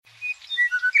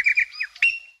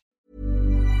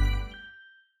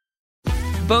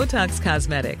Botox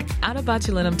Cosmetic, out of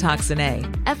botulinum toxin A,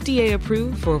 FDA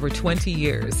approved for over 20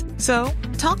 years. So,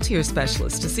 talk to your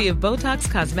specialist to see if Botox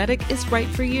Cosmetic is right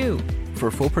for you. For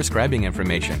full prescribing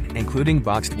information, including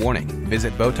boxed warning,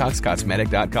 visit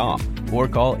BotoxCosmetic.com or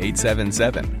call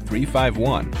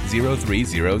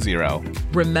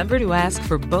 877-351-0300. Remember to ask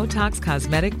for Botox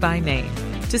Cosmetic by name.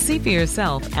 To see for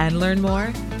yourself and learn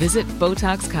more, visit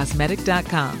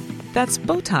BotoxCosmetic.com. That's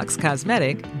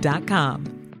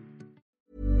BotoxCosmetic.com.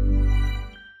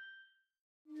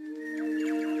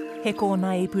 He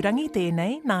kōna ipurangi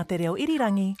tēnei nā te reo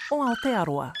irirangi o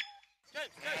Aotearoa.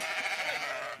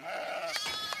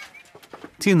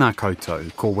 Tēnā koutou,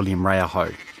 ko William Ray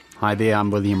aho. Hi there, I'm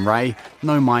William Ray.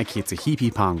 No mai ki te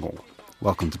hipi pango.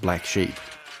 Welcome to Black Sheep.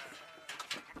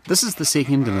 This is the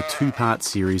second in a two-part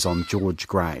series on George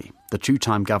Grey, the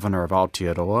two-time governor of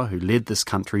Aotearoa who led this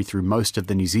country through most of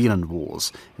the New Zealand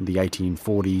wars in the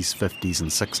 1840s, 50s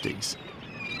and 60s.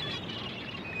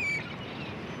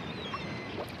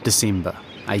 December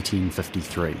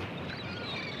 1853.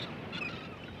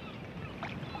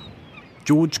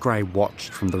 George Grey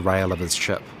watched from the rail of his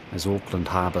ship as Auckland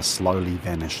Harbour slowly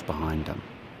vanished behind him.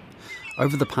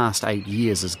 Over the past 8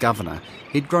 years as governor,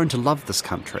 he'd grown to love this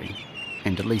country,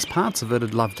 and at least parts of it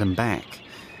had loved him back.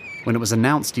 When it was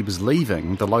announced he was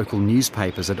leaving, the local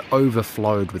newspapers had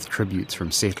overflowed with tributes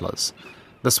from settlers.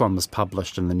 This one was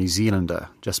published in the New Zealander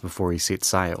just before he set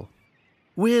sail.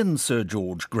 When Sir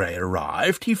George Grey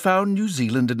arrived, he found New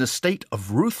Zealand in a state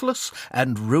of ruthless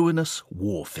and ruinous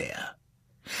warfare.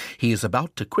 He is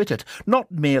about to quit it, not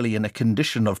merely in a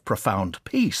condition of profound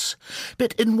peace,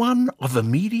 but in one of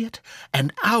immediate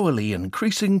and hourly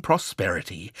increasing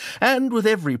prosperity, and with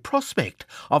every prospect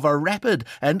of a rapid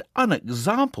and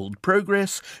unexampled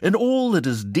progress in all that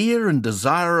is dear and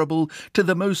desirable to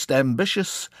the most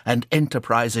ambitious and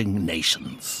enterprising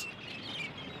nations.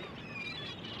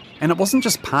 And it wasn't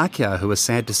just Pākehā who was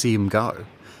sad to see him go.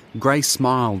 Grey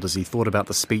smiled as he thought about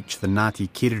the speech the Ngāti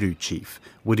Kereru chief,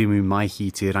 Wiremu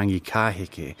Maihi Te Rangi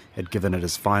Kāheke, had given at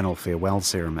his final farewell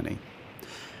ceremony.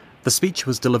 The speech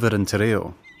was delivered in te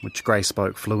reo, which Grey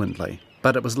spoke fluently,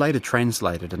 but it was later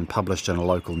translated and published in a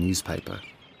local newspaper.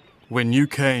 When you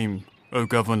came, O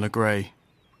Governor Grey,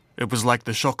 it was like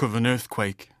the shock of an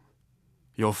earthquake.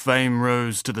 Your fame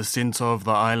rose to the centre of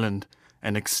the island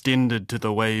and extended to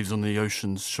the waves on the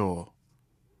ocean's shore.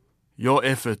 Your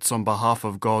efforts on behalf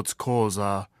of God's cause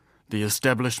are the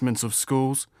establishments of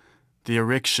schools, the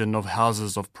erection of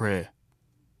houses of prayer.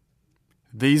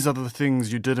 These are the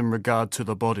things you did in regard to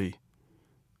the body,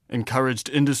 encouraged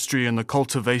industry in the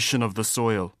cultivation of the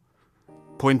soil,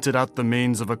 pointed out the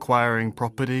means of acquiring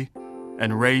property,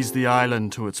 and raised the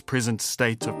island to its present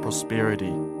state of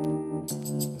prosperity.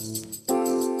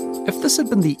 If this had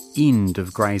been the end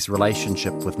of Grey's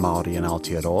relationship with Māori in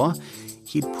Aotearoa,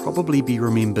 he'd probably be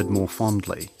remembered more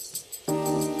fondly.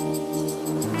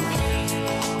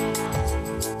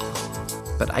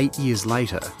 But 8 years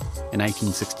later, in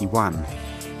 1861,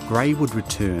 Grey would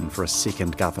return for a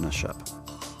second governorship.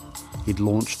 He'd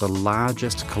launch the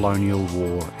largest colonial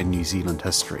war in New Zealand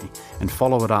history and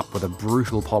follow it up with a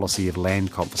brutal policy of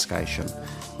land confiscation,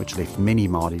 which left many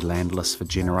Māori landless for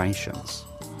generations.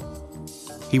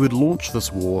 He would launch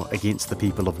this war against the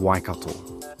people of Waikato,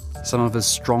 some of his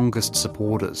strongest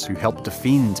supporters who helped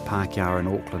defend Pākehā and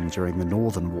Auckland during the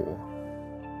Northern War.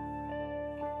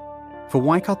 For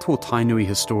Waikato Tainui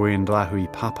historian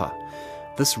Rahui Papa,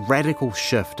 this radical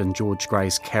shift in George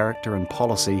Grey's character and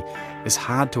policy is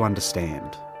hard to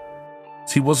understand.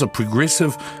 He was a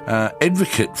progressive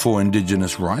advocate for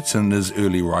Indigenous rights in his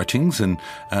early writings and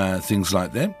things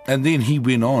like that. And then he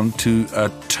went on to a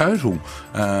total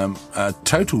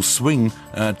swing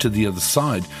to the other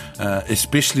side,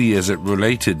 especially as it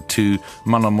related to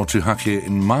mana motuhake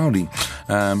in Māori.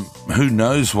 Who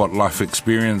knows what life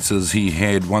experiences he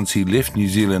had once he left New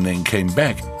Zealand and came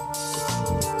back.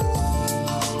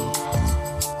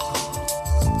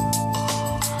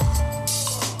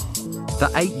 The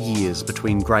 8 years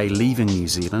between Grey leaving New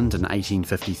Zealand in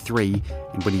 1853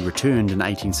 and when he returned in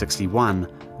 1861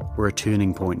 were a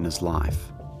turning point in his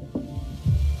life.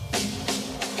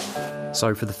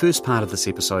 So for the first part of this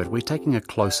episode, we're taking a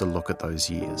closer look at those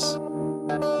years.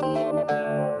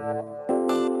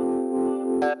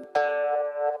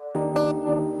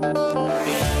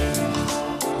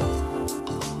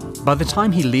 By the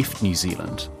time he left New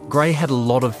Zealand, Grey had a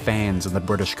lot of fans in the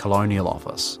British Colonial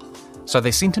Office. So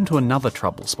they sent him to another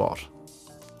trouble spot,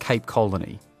 Cape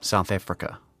Colony, South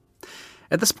Africa.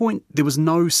 At this point, there was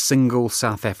no single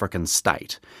South African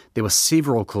state. There were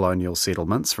several colonial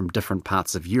settlements from different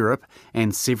parts of Europe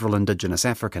and several indigenous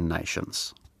African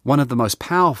nations. One of the most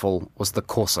powerful was the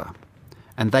Xhosa,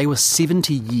 And they were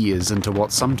 70 years into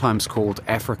what's sometimes called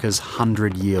Africa's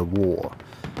 100-Year War,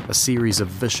 a series of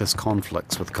vicious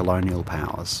conflicts with colonial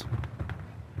powers.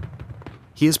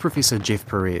 Here's Professor Jeff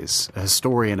Perez, a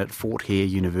historian at Fort Hare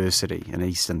University in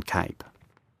Eastern Cape.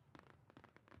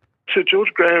 So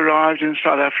George Grey arrived in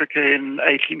South Africa in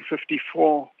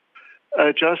 1854,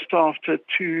 just after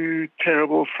 2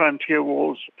 terrible frontier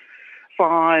wars.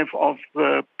 5 of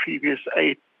the previous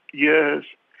 8 years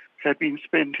had been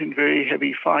spent in very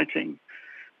heavy fighting,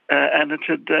 and it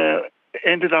had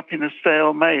ended up in a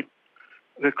stalemate.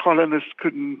 The colonists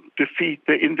couldn't defeat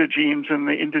the indigenes, and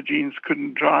the indigenes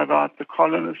couldn't drive out the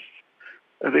colonists.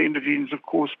 The indigenes, of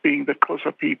course, being the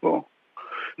Xhosa people.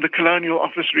 The colonial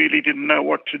office really didn't know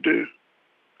what to do.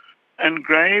 And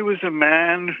Grey was a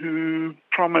man who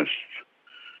promised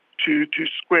to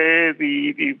square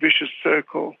the vicious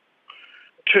circle,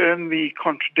 turn the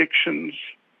contradictions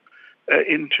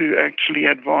into actually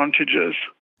advantages.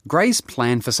 Grey's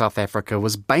plan for South Africa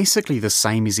was basically the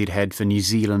same as he'd had for New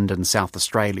Zealand and South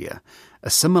Australia: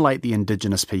 assimilate the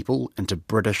indigenous people into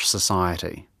British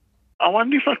society. I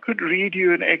wonder if I could read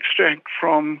you an extract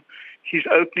from his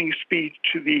opening speech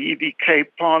to the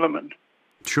Cape Parliament.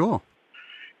 Sure.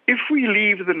 If we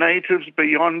leave the natives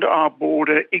beyond our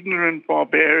border, ignorant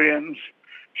barbarians,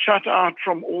 shut out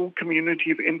from all community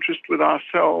of interest with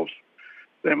ourselves,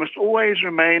 there must always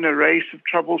remain a race of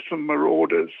troublesome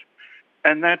marauders,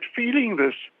 and that feeling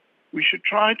this, we should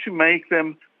try to make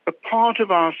them a part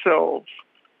of ourselves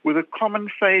with a common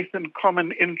faith and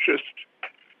common interest,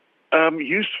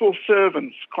 useful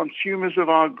servants, consumers of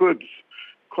our goods,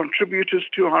 contributors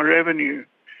to our revenue,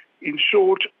 in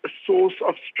short, a source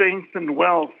of strength and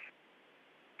wealth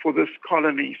for this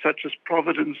colony, such as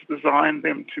Providence designed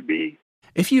them to be.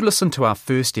 If you listen to our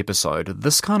first episode,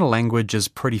 this kind of language is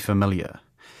pretty familiar.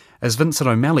 As Vincent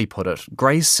O'Malley put it,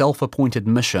 Grey's self-appointed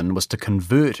mission was to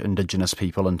convert Indigenous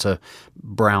people into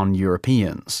brown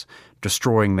Europeans,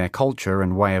 destroying their culture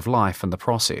and way of life in the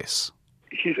process.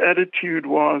 His attitude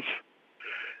was,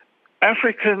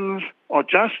 Africans are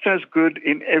just as good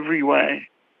in every way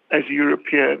as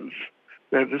Europeans.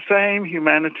 They have the same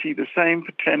humanity, the same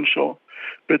potential,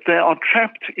 but they are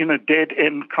trapped in a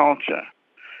dead-end culture.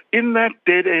 In that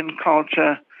dead-end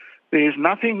culture, there is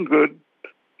nothing good,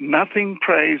 nothing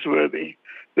praiseworthy.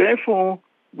 Therefore,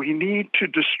 we need to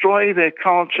destroy their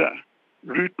culture,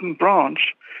 root and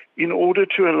branch, in order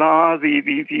to allow the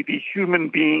human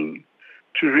being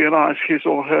to realize his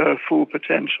or her full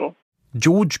potential.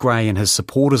 George Grey and his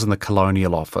supporters in the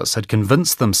Colonial Office had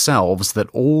convinced themselves that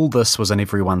all this was in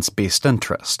everyone's best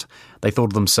interest. They thought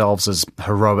of themselves as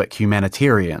heroic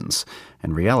humanitarians.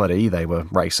 In reality, they were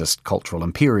racist cultural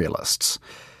imperialists.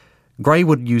 Grey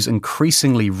would use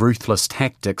increasingly ruthless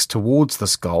tactics towards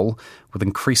this goal with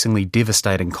increasingly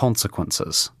devastating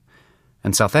consequences.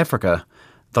 In South Africa,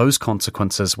 those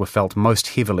consequences were felt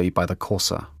most heavily by the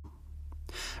Xhosa.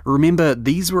 Remember,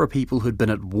 these were a people who'd been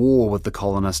at war with the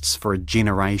colonists for a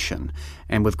generation,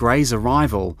 and with Grey's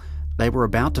arrival, they were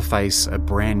about to face a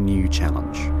brand new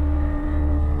challenge.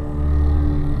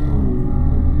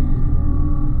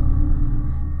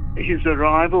 His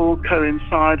arrival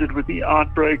coincided with the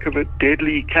outbreak of a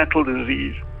deadly cattle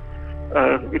disease,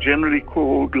 generally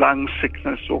called lung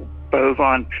sickness or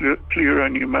bovine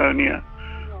pleuropneumonia,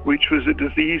 which was a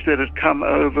disease that had come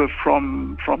over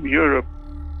from Europe.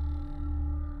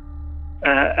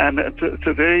 And it's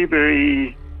a very,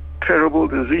 very terrible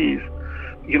disease.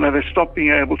 You know, they stop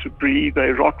being able to breathe, they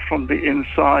rot from the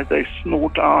inside, they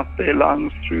snort out their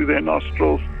lungs through their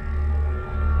nostrils.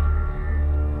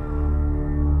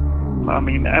 I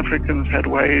mean, Africans had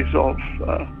ways of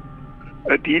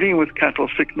dealing with cattle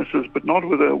sicknesses, but not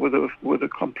with a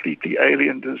completely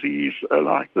alien disease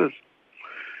like this.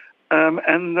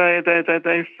 And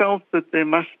they felt that there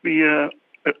must be a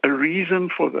reason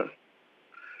for this.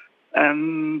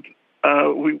 And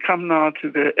we come now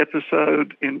to the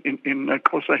episode in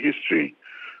Xhosa history,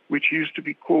 which used to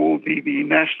be called the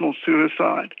national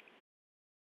suicide.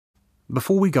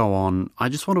 Before we go on, I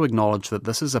just want to acknowledge that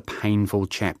this is a painful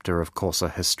chapter of Xhosa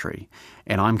history,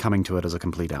 and I'm coming to it as a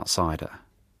complete outsider.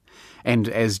 And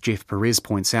as Jeff Perez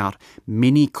points out,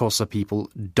 many Xhosa people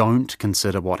don't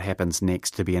consider what happens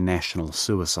next to be a national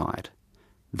suicide.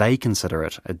 They consider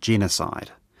it a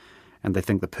genocide, and they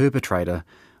think the perpetrator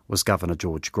was Governor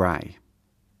George Grey.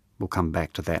 We'll come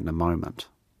back to that in a moment.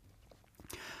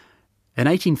 In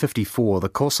 1854, the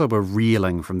Xhosa were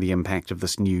reeling from the impact of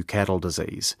this new cattle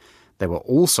disease. They were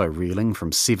also reeling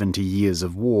from 70 years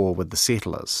of war with the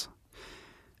settlers.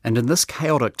 And in this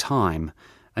chaotic time,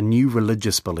 a new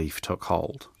religious belief took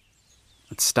hold.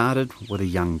 It started with a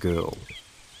young girl.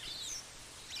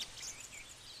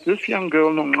 This young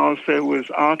girl, Nongqawuse, was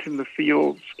out in the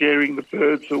field scaring the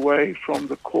birds away from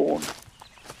the corn.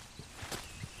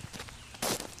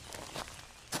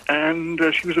 And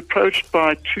she was approached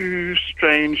by two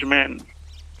strange men.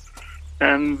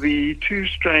 And the two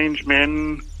strange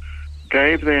men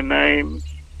gave their names,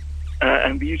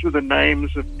 and these were the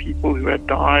names of people who had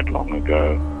died long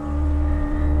ago.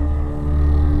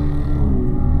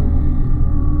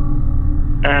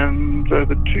 And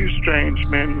the two strange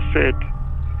men said,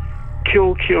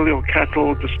 kill your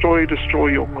cattle, destroy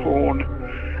your corn.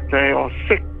 They are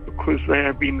sick because they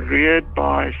have been reared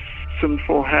by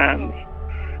sinful hands.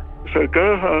 So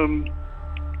go home,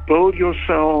 build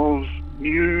yourselves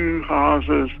new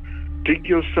houses, dig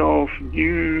yourself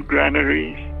new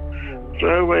granaries,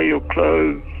 throw away your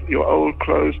clothes, your old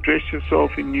clothes, dress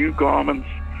yourself in new garments.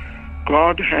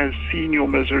 God has seen your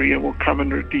misery and will come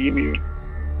and redeem you.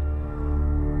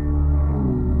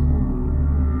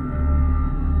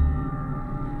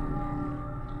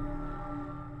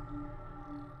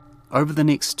 Over the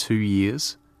next 2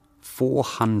 years,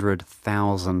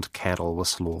 400,000 cattle were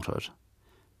slaughtered.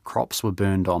 Crops were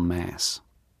burned en masse.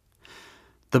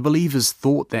 The believers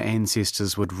thought their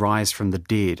ancestors would rise from the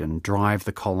dead and drive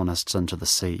the colonists into the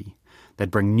sea.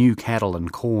 They'd bring new cattle and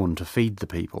corn to feed the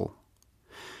people.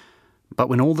 But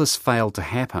when all this failed to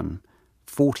happen,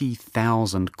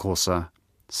 40,000 Xhosa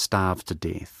starved to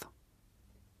death.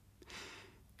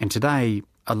 And today,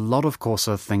 a lot of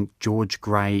Xhosa think George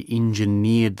Grey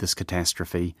engineered this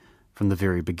catastrophe from the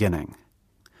very beginning,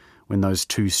 when those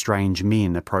two strange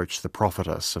men approached the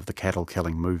prophetess of the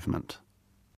cattle-killing movement.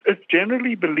 It's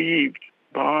generally believed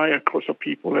by Xhosa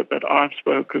people that I've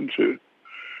spoken to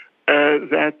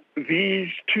that these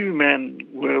two men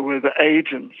were the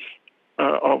agents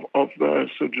of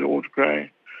Sir George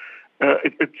Grey.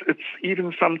 It's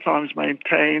even sometimes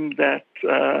maintained that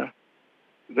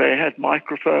they had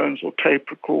microphones or tape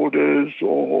recorders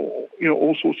or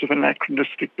all sorts of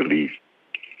anachronistic beliefs.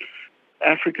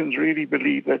 Africans really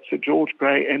believe that Sir George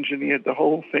Grey engineered the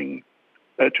whole thing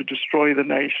to destroy the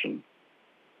nation,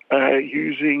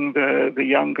 using the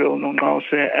young girl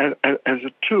Nongqawuse as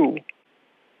a tool.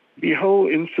 The whole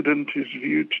incident is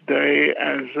viewed today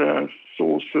as a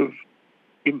source of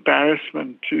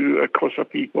embarrassment to Xhosa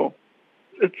people.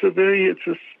 It's a very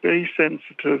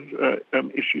sensitive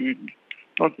issue,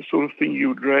 not the sort of thing you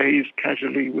would raise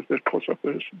casually with a Xhosa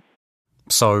person.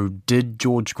 So did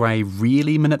George Grey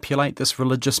really manipulate this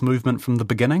religious movement from the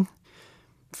beginning?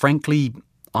 Frankly,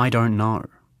 I don't know.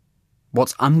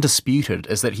 What's undisputed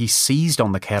is that he seized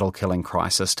on the cattle-killing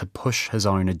crisis to push his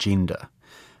own agenda,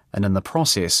 and in the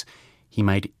process, he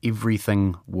made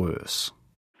everything worse.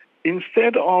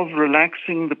 Instead of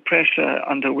relaxing the pressure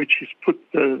under which he's put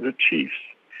the chiefs,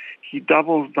 he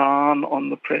doubles down on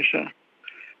the pressure.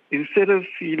 Instead of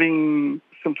feeling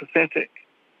sympathetic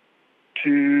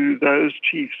to those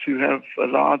chiefs who have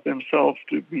allowed themselves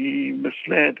to be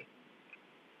misled,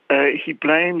 he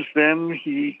blames them.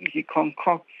 He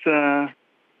concocts an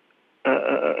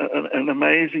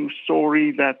amazing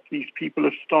story that these people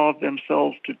have starved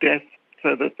themselves to death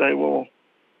so that they will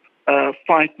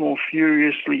fight more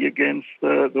furiously against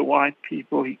the white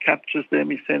people. He captures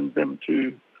them, he sends them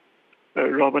to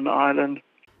Robben Island.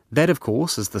 That, of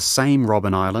course, is the same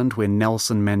Robben Island where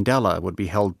Nelson Mandela would be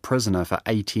held prisoner for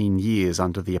 18 years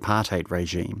under the apartheid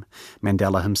regime.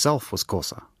 Mandela himself was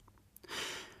Xhosa.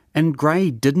 And Grey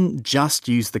didn't just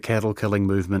use the cattle-killing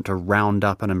movement to round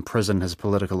up and imprison his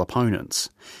political opponents.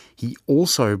 He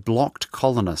also blocked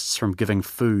colonists from giving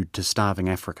food to starving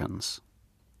Africans.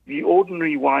 The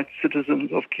ordinary white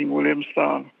citizens of King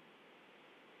Williamstown,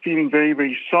 feeling very,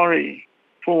 very sorry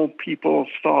for people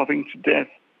starving to death,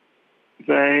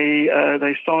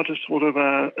 they started sort of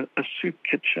a soup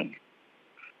kitchen.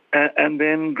 And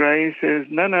then Grey says,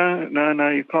 no,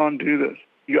 you can't do this.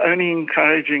 You're only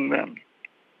encouraging them.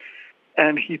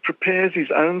 And he prepares his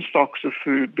own stocks of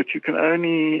food, but you can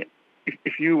only,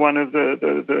 if you're one of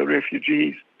the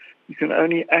refugees, you can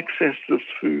only access this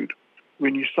food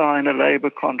when you sign a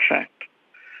labour contract.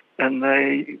 And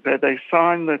they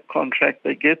sign the contract,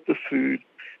 they get the food,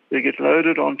 they get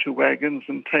loaded onto wagons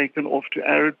and taken off to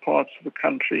arid parts of the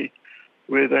country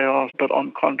where they are, but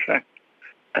on contract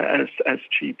as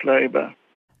cheap labour.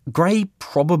 Grey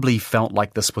probably felt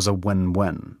like this was a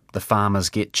win-win. The farmers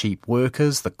get cheap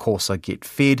workers, the Xhosa get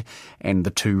fed, and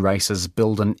the two races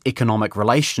build an economic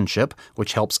relationship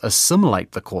which helps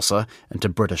assimilate the Xhosa into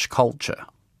British culture.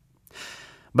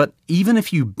 But even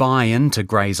if you buy into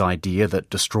Grey's idea that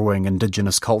destroying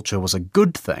indigenous culture was a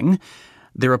good thing,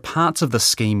 there are parts of the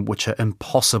scheme which are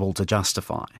impossible to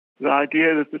justify. The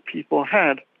idea that the people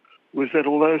had was that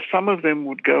although some of them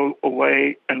would go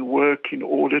away and work in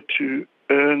order to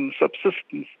earn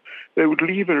subsistence, they would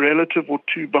leave a relative or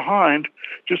two behind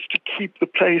just to keep the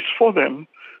place for them,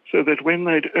 so that when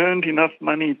they'd earned enough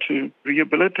money to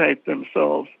rehabilitate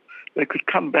themselves, they could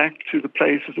come back to the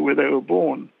places where they were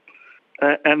born.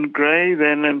 And Grey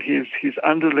then and his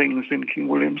underlings in King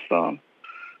Williamstown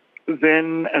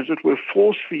then, as it were,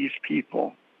 forced these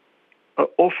people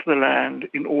off the land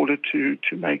in order to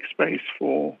make space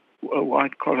for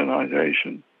white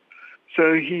colonization.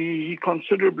 So he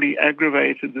considerably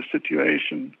aggravated the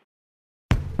situation.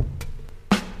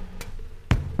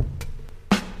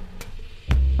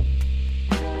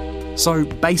 So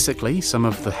basically, some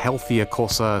of the healthier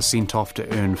Xhosa are sent off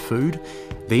to earn food.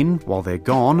 Then, while they're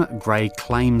gone, Grey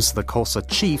claims the Xhosa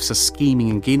chiefs are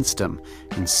scheming against him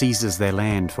and seizes their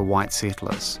land for white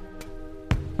settlers.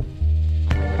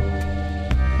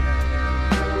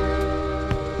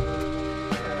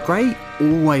 Grey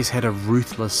always had a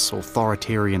ruthless,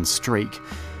 authoritarian streak,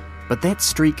 but that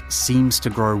streak seems to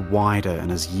grow wider in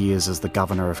his years as the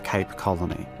governor of Cape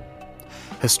Colony.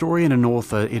 Historian and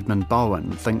author Edmund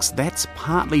Bowen thinks that's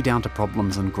partly down to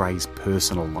problems in Grey's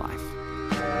personal life.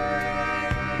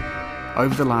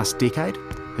 Over the last decade,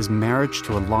 his marriage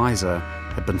to Eliza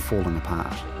had been falling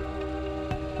apart.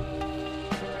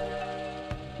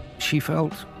 She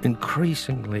felt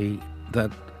increasingly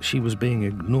that she was being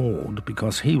ignored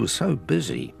because he was so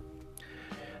busy.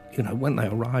 You know, when they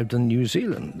arrived in New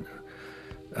Zealand,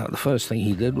 the first thing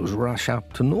he did was rush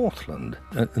up to Northland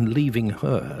and leaving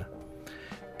her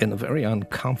in a very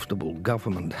uncomfortable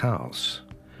government house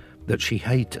that she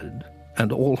hated,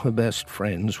 and all her best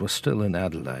friends were still in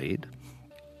Adelaide,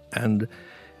 and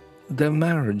their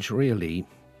marriage really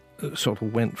sort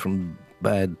of went from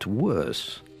bad to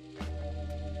worse.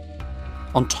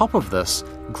 On top of this,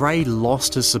 Grey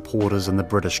lost his supporters in the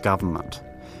British government.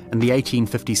 In the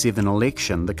 1857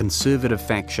 election, the Conservative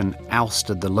faction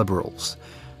ousted the Liberals.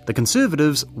 The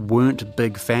Conservatives weren't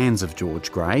big fans of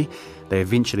George Grey. They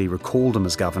eventually recalled him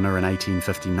as governor in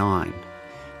 1859.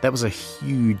 That was a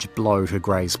huge blow to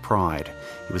Grey's pride.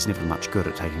 He was never much good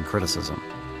at taking criticism.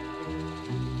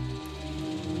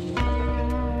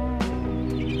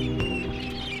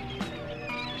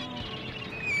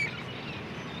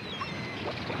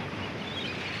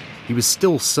 He was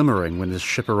still simmering when his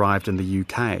ship arrived in the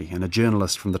UK and a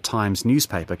journalist from the Times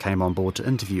newspaper came on board to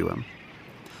interview him.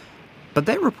 But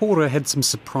that reporter had some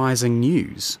surprising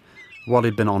news. While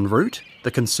he'd been en route,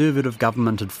 the Conservative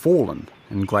government had fallen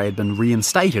and Grey had been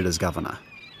reinstated as governor.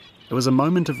 It was a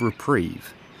moment of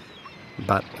reprieve,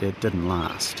 but it didn't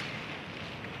last.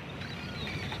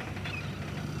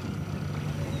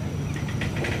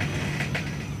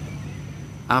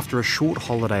 After a short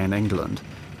holiday in England,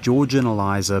 George and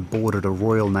Eliza boarded a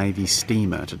Royal Navy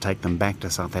steamer to take them back to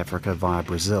South Africa via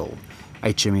Brazil,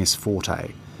 HMS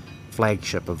Forte,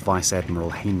 flagship of Vice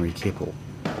Admiral Henry Keppel.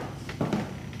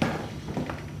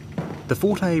 The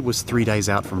Forte was 3 days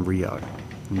out from Rio,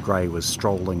 and Grey was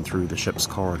strolling through the ship's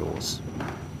corridors.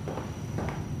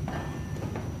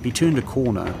 He turned a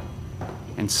corner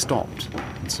and stopped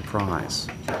in surprise.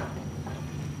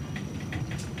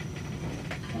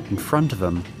 In front of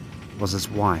him was his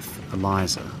wife,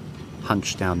 Eliza,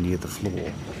 hunched down near the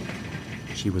floor.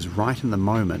 She was right in the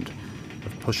moment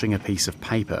of pushing a piece of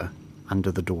paper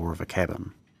under the door of a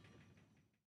cabin.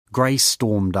 Grey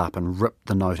stormed up and ripped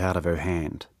the note out of her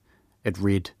hand. It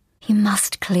read, "You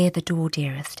must clear the door,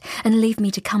 dearest, and leave me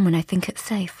to come when I think it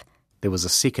safe." There was a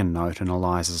second note in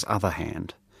Eliza's other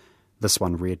hand. This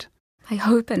one read, "I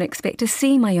hope and expect to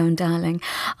see my own darling.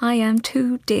 I am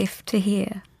too deaf to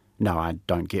hear." No, I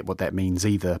don't get what that means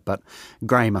either, but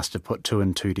Grey must have put two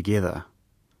and two together.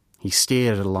 He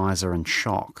stared at Eliza in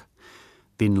shock,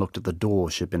 then looked at the door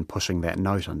she'd been pushing that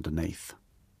note underneath.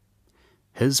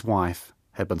 His wife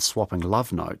had been swapping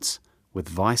love notes with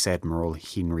Vice Admiral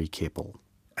Henry Keppel.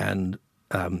 And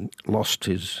lost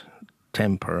his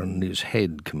temper and his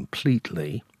head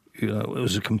completely. You know, it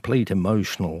was a complete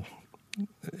emotional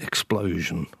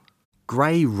explosion.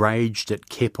 Grey raged at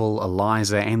Keppel,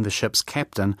 Eliza and the ship's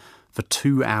captain for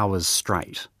 2 hours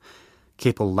straight.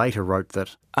 Keppel later wrote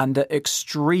that, "Under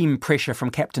extreme pressure from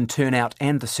Captain Turnout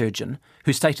and the surgeon,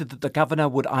 who stated that the governor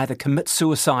would either commit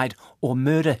suicide or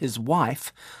murder his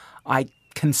wife, I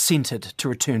consented to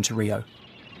return to Rio."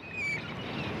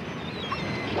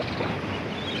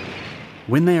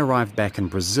 When they arrived back in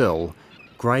Brazil,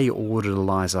 Grey ordered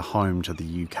Eliza home to the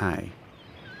UK.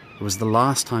 It was the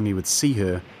last time he would see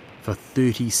her for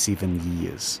 37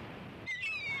 years.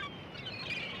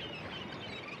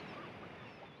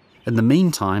 In the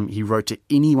meantime, he wrote to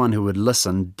anyone who would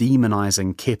listen,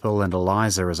 demonising Keppel and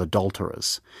Eliza as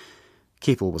adulterers.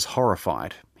 Keppel was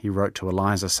horrified. He wrote to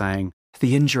Eliza saying,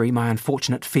 "The injury my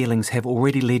unfortunate feelings have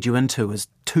already led you into is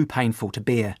too painful to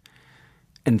bear.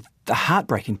 And the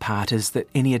heartbreaking part is that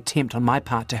any attempt on my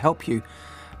part to help you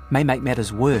may make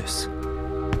matters worse."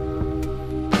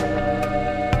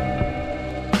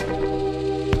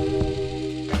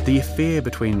 The affair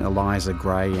between Eliza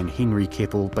Gray and Henry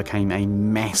Keppel became a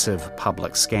massive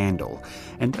public scandal,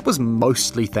 and it was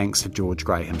mostly thanks to George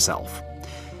Gray himself.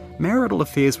 Marital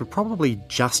affairs were probably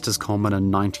just as common in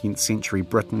 19th century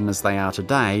Britain as they are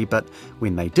today, but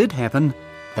when they did happen,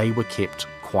 they were kept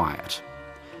quiet.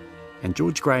 And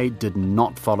George Gray did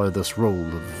not follow this rule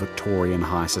of Victorian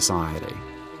high society.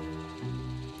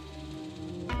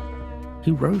 He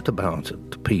wrote about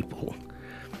it to people,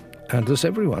 and as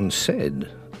everyone said,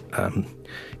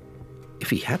 if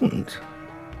he hadn't,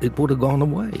 it would have gone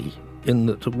away, in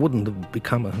that it wouldn't have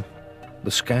become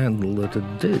the scandal that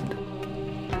it did.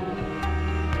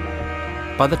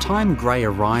 By the time Gray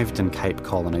arrived in Cape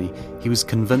Colony, he was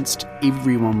convinced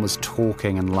everyone was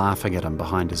talking and laughing at him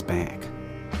behind his back.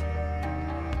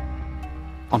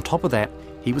 On top of that,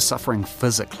 he was suffering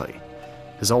physically.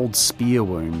 His old spear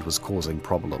wound was causing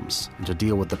problems, and to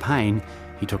deal with the pain,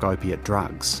 he took opiate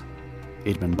drugs.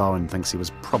 Edmund Bowen thinks he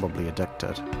was probably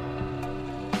addicted.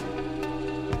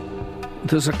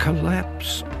 There's a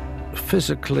collapse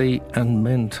physically and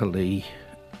mentally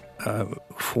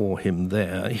for him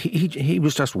there. He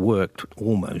was just worked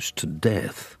almost to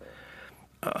death.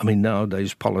 I mean,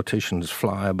 nowadays politicians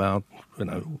fly about,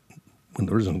 when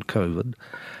there isn't COVID.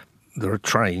 There are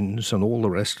trains and all the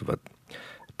rest of it.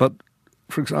 But,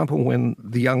 for example, when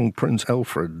the young Prince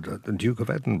Alfred, the Duke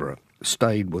of Edinburgh,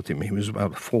 stayed with him, he was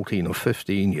about a 14 or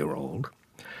 15-year-old,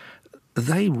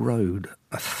 they rode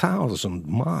 1,000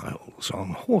 miles on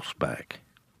horseback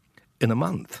in a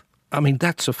month. I mean,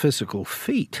 that's a physical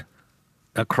feat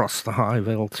across the high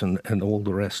veld and all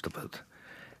the rest of it.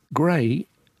 Gray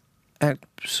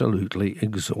absolutely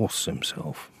exhausts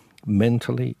himself,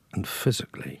 mentally and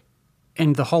physically.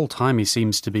 And the whole time he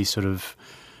seems to be sort of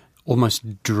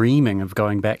almost dreaming of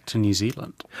going back to New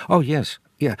Zealand. Oh, yes,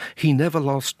 yeah. He never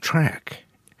lost track.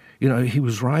 He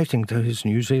was writing to his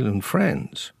New Zealand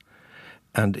friends,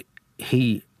 and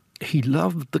he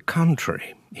loved the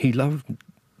country. He loved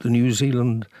the New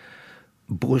Zealand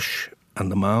bush and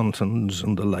the mountains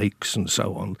and the lakes and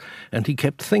so on, and he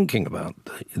kept thinking about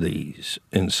these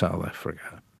in South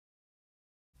Africa.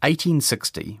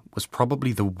 1860 was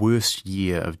probably the worst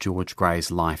year of George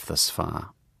Gray's life thus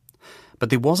far. But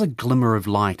there was a glimmer of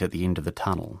light at the end of the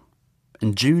tunnel.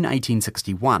 In June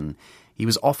 1861, he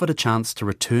was offered a chance to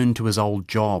return to his old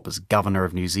job as Governor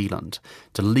of New Zealand,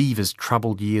 to leave his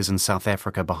troubled years in South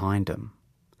Africa behind him.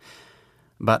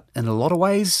 But in a lot of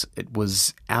ways, it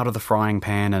was out of the frying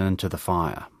pan and into the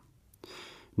fire.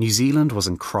 New Zealand was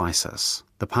in crisis.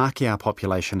 The Pākehā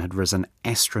population had risen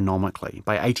astronomically.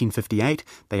 By 1858,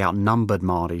 they outnumbered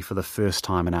Māori for the first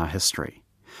time in our history.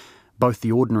 Both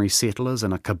the ordinary settlers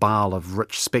and a cabal of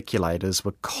rich speculators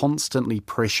were constantly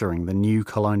pressuring the new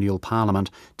colonial parliament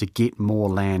to get more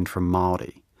land from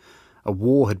Māori. A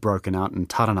war had broken out in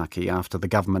Taranaki after the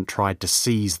government tried to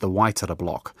seize the Waitara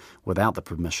block without the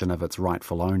permission of its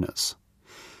rightful owners.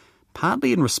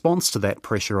 Partly in response to that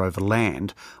pressure over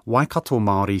land, Waikato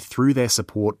Māori threw their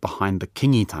support behind the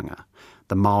Kingitanga,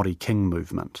 the Māori King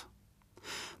movement.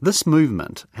 This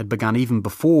movement had begun even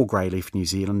before Gray left New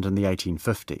Zealand in the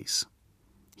 1850s.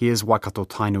 Here's Waikato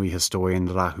Tainui historian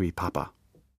Rahui Papa.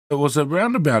 It was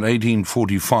around about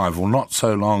 1845, or not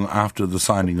so long after the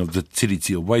signing of the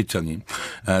Tiriti o Waitangi,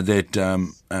 that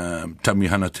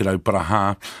Tamihana Te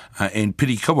Rauparaha and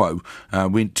Pirikawau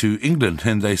went to England,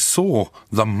 and they saw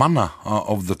the mana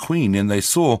of the Queen, and they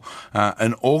saw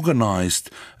an organised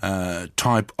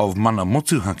type of mana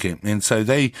motuhake, and so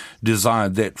they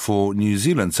desired that for New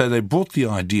Zealand. So they brought the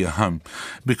idea home,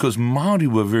 because Māori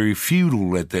were very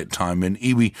feudal at that time, and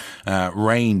iwi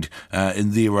reigned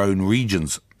in their own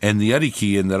regions. And the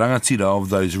ariki and the rangatira of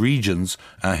those regions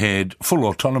had full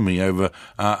autonomy over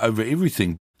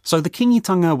everything. So the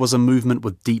Kingitanga was a movement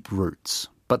with deep roots,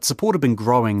 but support had been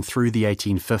growing through the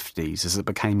 1850s as it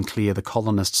became clear the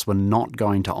colonists were not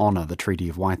going to honour the Treaty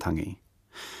of Waitangi.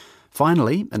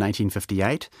 Finally, in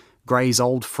 1858, Gray's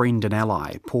old friend and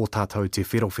ally, Pōtātou Te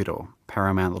Whirowhiro,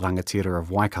 paramount rangatira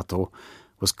of Waikato,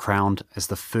 was crowned as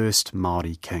the first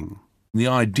Māori king. The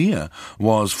idea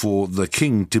was for the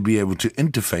king to be able to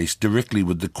interface directly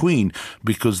with the queen,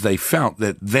 because they felt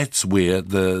that that's where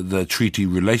the treaty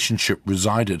relationship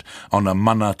resided, on a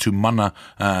mana-to-mana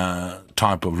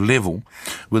type of level,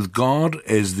 with God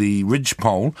as the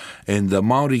ridgepole and the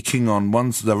Māori king on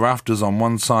the rafters on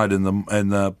one side and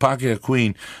the Pākehā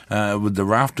queen with the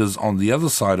rafters on the other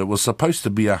side. It was supposed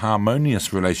to be a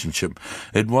harmonious relationship.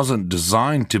 It wasn't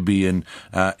designed to be an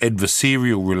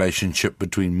adversarial relationship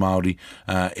between Māori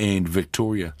and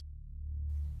Victoria.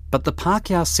 But the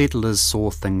Pākehā settlers saw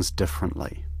things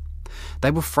differently.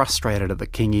 They were frustrated at the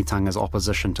Kingitanga's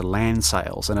opposition to land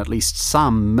sales, and at least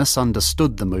some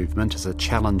misunderstood the movement as a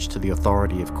challenge to the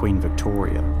authority of Queen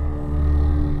Victoria.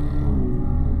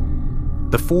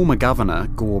 The former governor,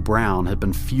 Gore Brown, had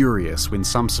been furious when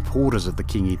some supporters of the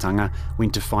Kingitanga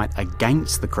went to fight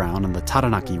against the Crown in the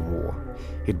Taranaki War.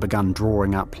 He'd begun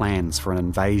drawing up plans for an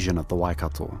invasion of the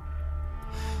Waikato.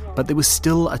 But there was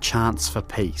still a chance for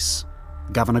peace.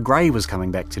 Governor Grey was coming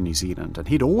back to New Zealand, and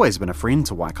he'd always been a friend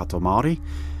to Waikato Māori.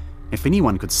 If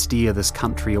anyone could steer this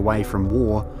country away from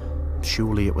war,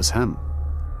 surely it was him.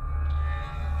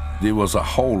 There was a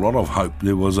whole lot of hope.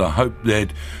 There was a hope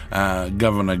that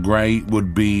Governor Grey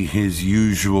would be his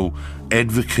usual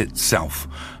advocate self,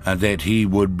 that he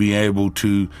would be able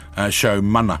to show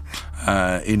mana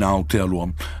in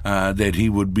Aotearoa, that he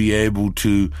would be able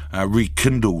to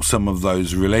rekindle some of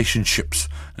those relationships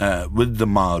with the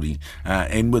Māori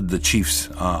and with the chiefs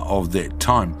of that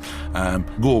time.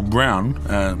 Gore Brown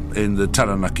in the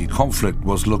Taranaki conflict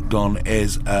was looked on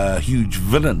as a huge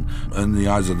villain in the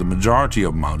eyes of the majority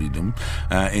of Māoridom,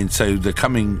 and so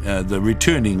the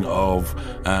returning of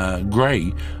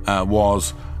Grey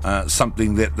was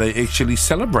something that they actually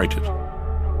celebrated.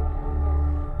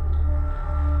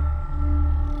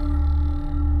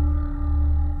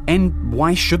 And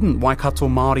why shouldn't Waikato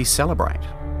Māori celebrate?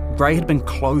 Grey had been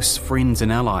close friends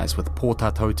and allies with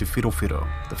Pōtātou Te Whirowhiro,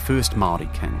 the first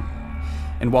Māori king.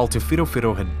 And while Te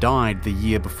Whirowhiro had died the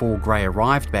year before Grey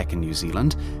arrived back in New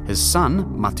Zealand, his son,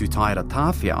 Matutaira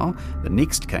Tāwhiao, the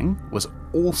next king, was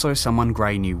also someone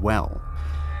Grey knew well.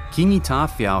 Kingi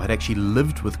Tāwhiao had actually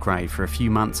lived with Grey for a few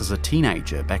months as a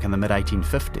teenager back in the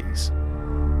mid-1850s.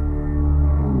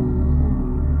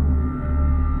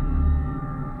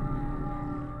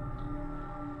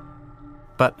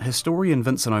 But historian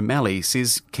Vincent O'Malley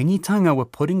says Kingitanga were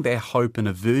putting their hope in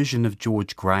a version of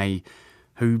George Grey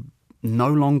who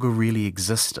no longer really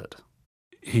existed.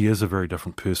 He is a very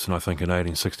different person, I think, in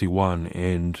 1861,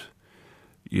 and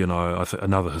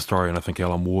another historian, I think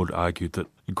Alan Ward, argued that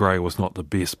Grey was not the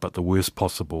best but the worst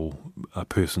possible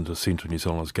person to send to New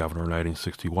Zealand as governor in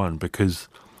 1861, because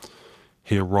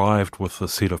he arrived with a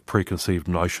set of preconceived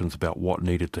notions about what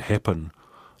needed to happen.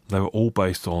 They were all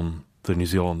based on the New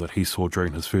Zealand that he saw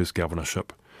during his first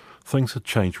governorship. Things had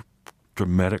changed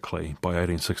dramatically by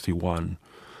 1861.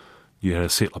 You had a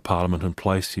settler parliament in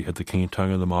place, you had the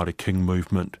Kingitanga, the Māori King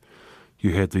movement,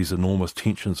 you had these enormous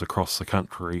tensions across the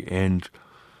country, and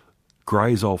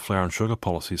Grey's old flour and sugar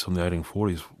policies from the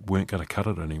 1840s weren't going to cut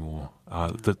it anymore.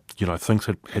 Things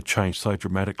had changed so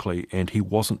dramatically, and he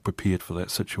wasn't prepared for that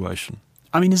situation.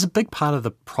 I mean, there's a big part of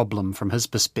the problem from his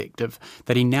perspective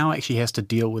that he now actually has to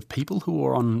deal with people who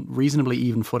are on reasonably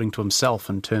even footing to himself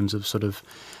in terms of sort of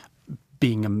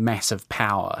being a massive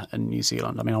power in New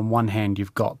Zealand. I mean, on one hand,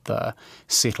 you've got the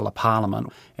settler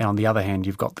parliament, and on the other hand,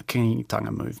 you've got the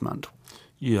Kingitanga movement.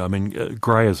 Yeah, I mean,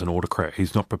 Grey is an autocrat.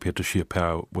 He's not prepared to share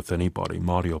power with anybody,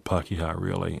 Māori or Pākehā,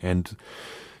 really. And,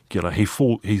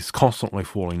 he's constantly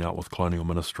falling out with colonial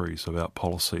ministries about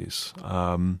policies.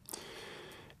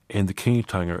 And the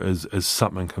Kingitanga is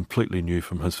something completely new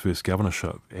from his first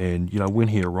governorship. And, when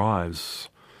he arrives,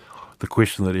 the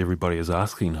question that everybody is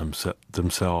asking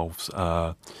themselves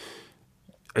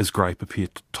is Grey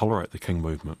prepared to tolerate the King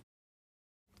movement?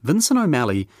 Vincent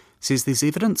O'Malley says there's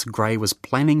evidence Grey was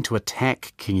planning to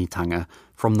attack Kingitanga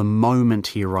from the moment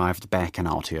he arrived back in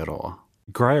Aotearoa.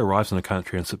 Grey arrives in the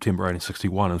country in September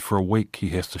 1861, and for a week he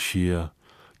has to share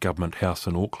Government House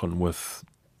in Auckland with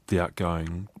the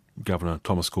outgoing Governor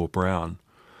Thomas Gore Brown,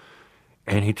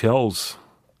 and he tells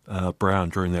Brown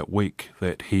during that week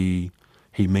that he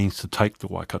means to take the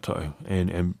Waikato,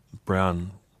 and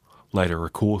Brown later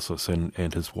recalls this,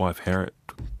 and his wife Harriet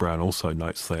Brown also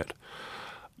notes that.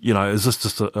 Is this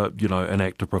just an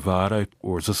act of bravado,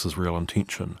 or is this his real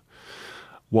intention?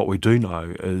 What we do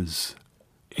know is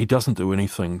he doesn't do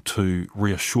anything to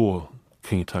reassure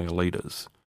Kingitanga leaders.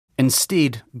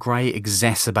 Instead, Grey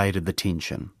exacerbated the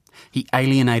tension. He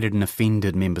alienated and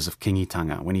offended members of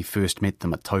Kingitanga when he first met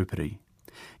them at Taupiri.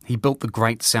 He built the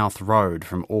Great South Road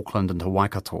from Auckland into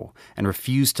Waikato and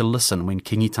refused to listen when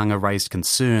Kingitanga raised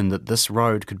concern that this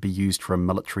road could be used for a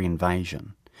military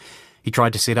invasion. He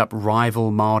tried to set up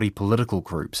rival Māori political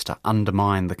groups to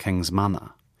undermine the king's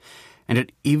mana. And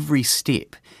at every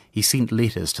step, he sent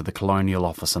letters to the Colonial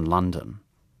Office in London.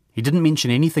 He didn't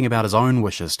mention anything about his own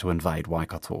wishes to invade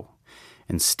Waikato.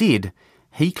 Instead,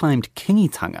 he claimed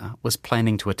Kingitanga was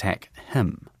planning to attack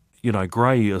him. You know,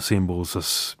 Grey assembles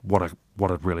this, what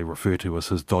I'd really refer to as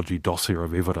his dodgy dossier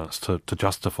of evidence to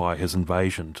justify his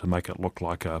invasion, to make it look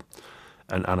like an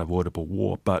unavoidable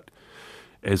war. But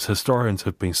as historians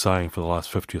have been saying for the last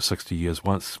 50 or 60 years,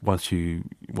 once you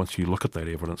look at that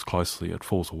evidence closely, it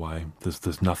falls away.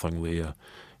 There's nothing there.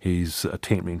 He's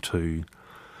attempting to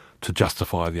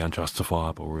justify the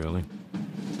unjustifiable, really.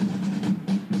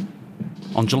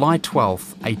 On July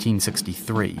 12,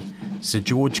 1863, Sir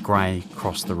George Grey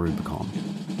crossed the Rubicon.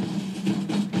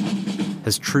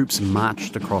 His troops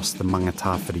marched across the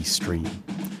Mangatawhiri Stream,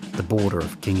 the border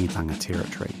of Kingitanga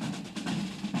territory.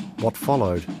 What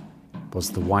followed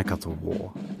was the Waikato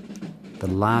War, the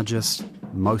largest,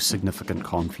 most significant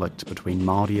conflict between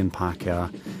Māori and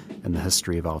Pākehā in the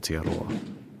history of Aotearoa.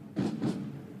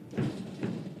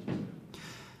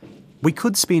 We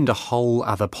could spend a whole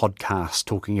other podcast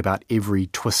talking about every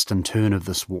twist and turn of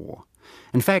this war.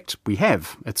 In fact, we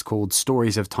have. It's called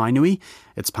Stories of Tainui.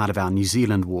 It's part of our New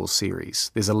Zealand Wars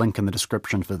series. There's a link in the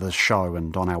description for this show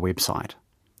and on our website.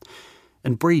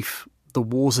 In brief, the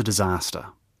war's a disaster.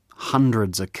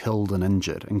 Hundreds are killed and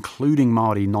injured, including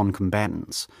Māori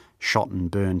non-combatants, shot and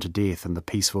burned to death in the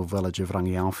peaceful village of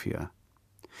Rangiaowhia.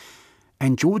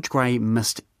 And George Grey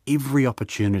missed every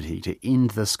opportunity to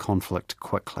end this conflict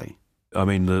quickly. I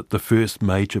mean, the first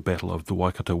major battle of the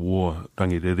Waikato War,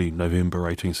 Rangiriri, November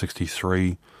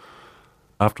 1863,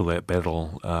 after that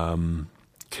battle,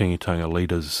 Kingitanga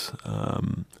leaders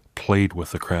plead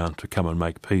with the Crown to come and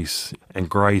make peace, and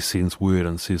Grey sends word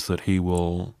and says that he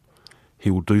will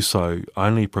do so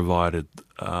only provided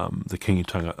the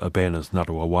Kingitanga abandons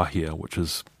Ngāruawāhia, which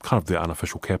is kind of their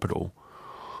unofficial capital.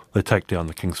 They take down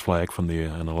the King's flag from there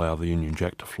and allow the Union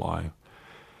Jack to fly.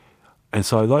 And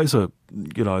so those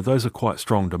are quite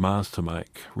strong demands to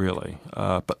make, really.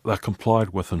 But they're complied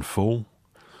with in full.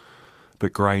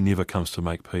 But Grey never comes to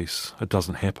make peace. It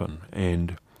doesn't happen.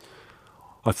 And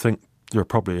I think there are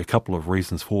probably a couple of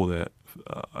reasons for that.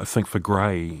 I think for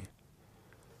Grey,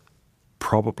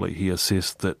 probably he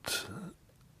assessed that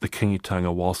the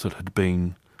Kingitanga, whilst it had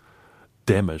been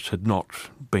damaged, had not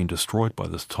been destroyed by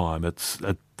this time.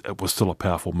 It was still a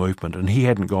powerful movement, and he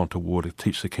hadn't gone to war to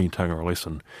teach the Kingitanga a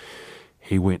lesson.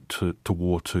 He went to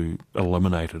war to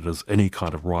eliminate it as any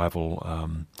kind of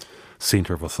rival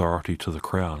centre of authority to the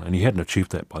Crown, and he hadn't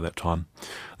achieved that by that time.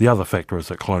 The other factor is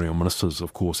that colonial ministers,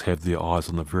 of course, have their eyes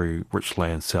on the very rich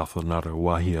land south of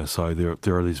Ngāruawāhia, so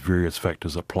there are these various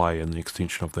factors at play in the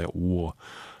extension of that war.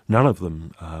 None of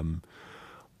them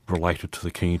related to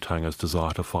the Kingitanga's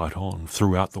desire to fight on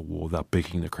throughout the war. They're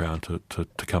begging the Crown to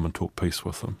come and talk peace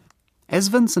with them. As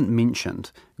Vincent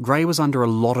mentioned, Grey was under a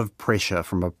lot of pressure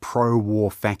from a pro-war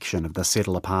faction of the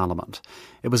settler parliament.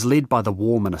 It was led by the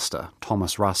War Minister,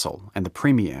 Thomas Russell, and the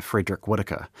Premier, Frederick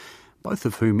Whitaker, both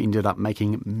of whom ended up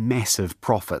making massive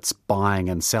profits buying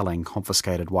and selling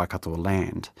confiscated Waikato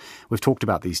land. We've talked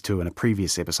about these two in a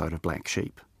previous episode of Black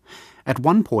Sheep. At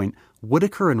one point,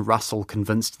 Whitaker and Russell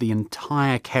convinced the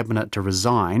entire cabinet to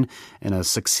resign in a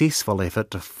successful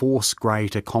effort to force Grey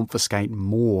to confiscate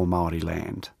more Māori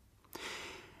land.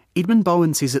 Edmund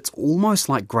Bowen says it's almost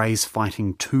like Grey's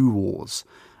fighting two wars,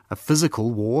 a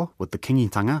physical war with the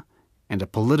Kingitanga and a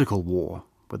political war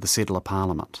with the settler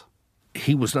parliament.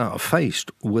 He was now faced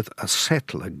with a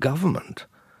settler government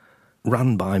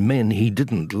run by men he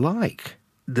didn't like.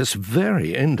 This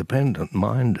very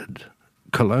independent-minded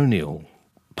colonial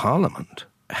parliament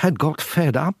had got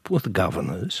fed up with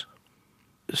governors,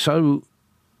 so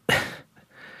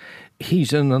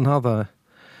he's in another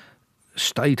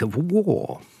state of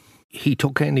war. He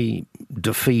took any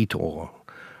defeat or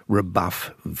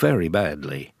rebuff very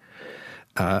badly.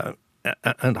 And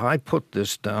I put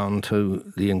this down to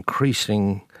the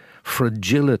increasing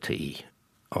fragility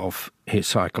of his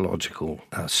psychological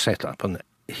setup, and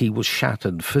he was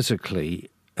shattered physically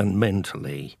and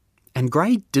mentally. And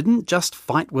Grey didn't just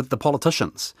fight with the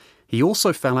politicians. He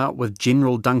also fell out with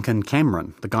General Duncan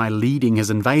Cameron, the guy leading his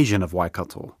invasion of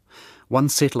Waikato. One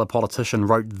settler politician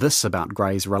wrote this about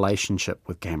Grey's relationship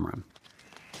with Cameron.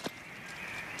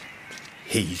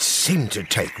 He seemed to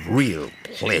take real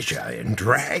pleasure in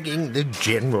dragging the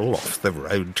General off the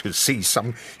road to see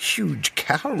some huge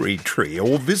kauri tree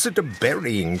or visit a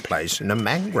burying place in a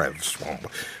mangrove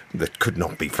swamp that could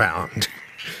not be found.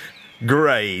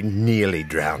 Grey nearly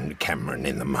drowned Cameron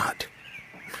in the mud.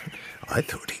 I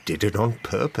thought he did it on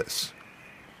purpose.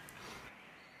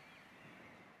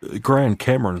 Grey and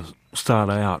Cameron start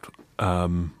out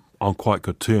on quite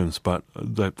good terms, but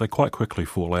they quite quickly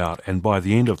fall out. And by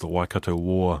the end of the Waikato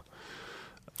War,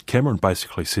 Cameron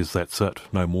basically says that's it,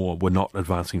 no more. We're not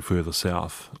advancing further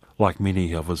south. Like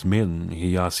many of his men,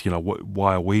 he asks,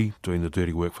 why are we doing the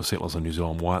dirty work for settlers in New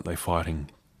Zealand? Why aren't they fighting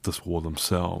this war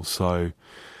themselves? So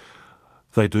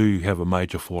they do have a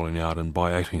major falling out, and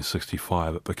by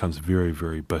 1865 it becomes very,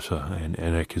 very bitter, and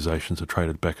accusations are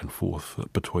traded back and forth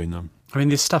between them. I mean,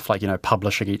 there's stuff like,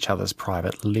 publishing each other's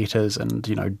private letters and,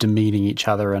 demeaning each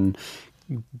other and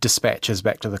dispatches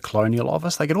back to the Colonial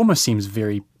Office. Like, it almost seems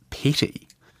very petty.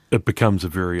 It becomes a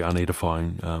very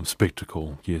unedifying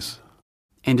spectacle, yes.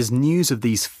 And as news of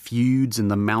these feuds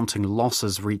and the mounting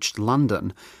losses reached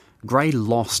London, Grey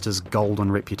lost his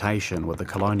golden reputation with the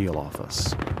Colonial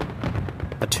Office.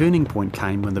 A turning point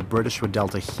came when the British were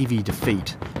dealt a heavy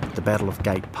defeat at the Battle of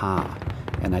Gate Pa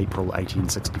in April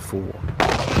 1864.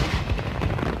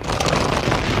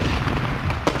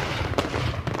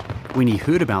 When he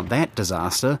heard about that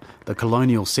disaster, the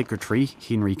Colonial Secretary,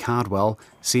 Henry Cardwell,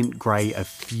 sent Grey a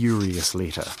furious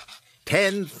letter.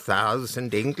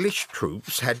 10,000 English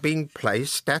troops had been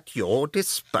placed at your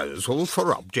disposal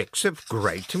for objects of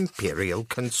great imperial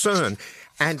concern,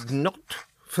 and not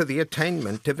for the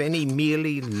attainment of any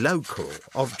merely local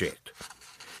object.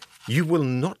 You will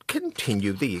not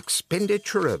continue the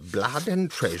expenditure of blood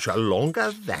and treasure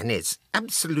longer than is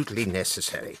absolutely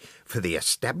necessary for the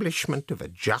establishment of a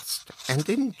just and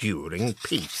enduring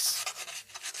peace.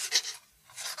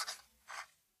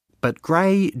 But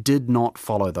Grey did not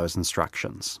follow those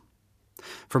instructions.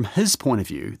 From his point of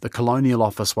view, the Colonial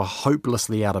Office were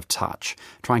hopelessly out of touch,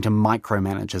 trying to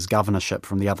micromanage his governorship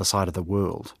from the other side of the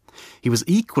world. He was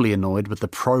equally annoyed with the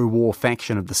pro-war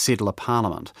faction of the Settler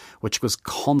Parliament, which was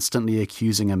constantly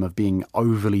accusing him of being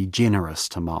overly generous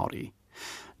to Māori.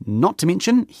 Not to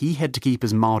mention, he had to keep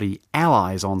his Māori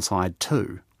allies on side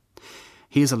too.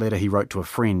 Here's a letter he wrote to a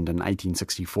friend in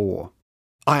 1864.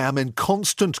 I am in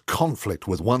constant conflict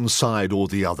with one side or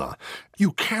the other.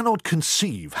 You cannot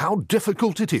conceive how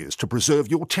difficult it is to preserve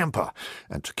your temper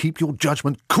and to keep your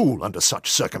judgment cool under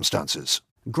such circumstances.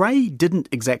 Grey didn't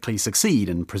exactly succeed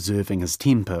in preserving his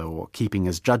temper or keeping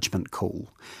his judgment cool.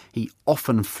 He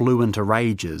often flew into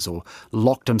rages or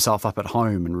locked himself up at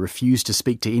home and refused to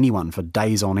speak to anyone for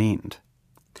days on end.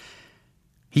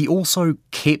 He also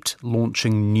kept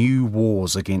launching new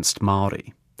wars against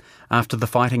Māori. After the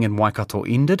fighting in Waikato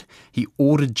ended, he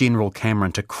ordered General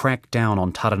Cameron to crack down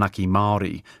on Taranaki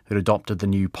Māori who'd adopted the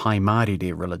new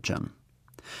Paimārire religion.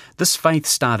 This faith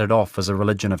started off as a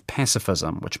religion of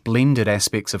pacifism, which blended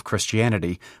aspects of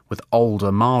Christianity with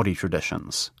older Māori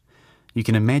traditions. You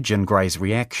can imagine Grey's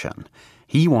reaction.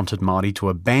 He wanted Māori to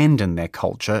abandon their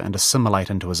culture and assimilate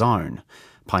into his own.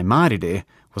 Paimārire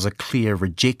was a clear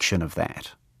rejection of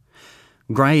that.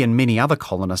 Grey and many other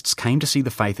colonists came to see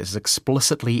the faith as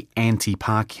explicitly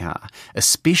anti-Pākehā,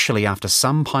 especially after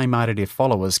some Paimārire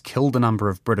followers killed a number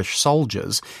of British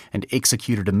soldiers and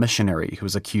executed a missionary who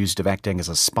was accused of acting as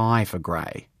a spy for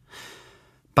Grey.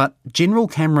 But General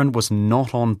Cameron was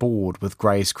not on board with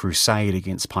Grey's crusade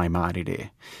against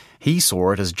Paimārire. He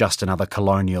saw it as just another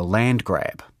colonial land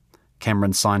grab.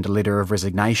 Cameron signed a letter of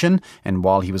resignation, and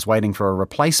while he was waiting for a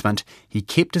replacement, he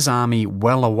kept his army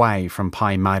well away from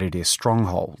Paimārire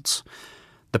strongholds.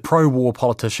 The pro-war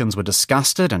politicians were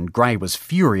disgusted and Grey was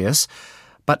furious,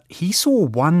 but he saw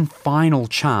one final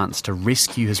chance to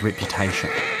rescue his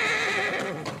reputation.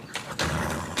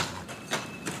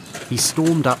 He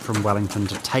stormed up from Wellington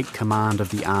to take command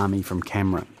of the army from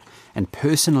Cameron, and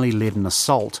personally led an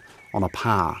assault on a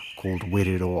pā called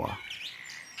Wereroa.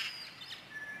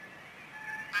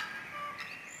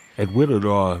 At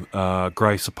Wereroa,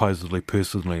 Grey supposedly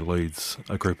personally leads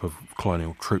a group of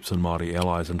colonial troops and Māori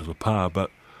allies into the pā, but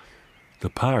the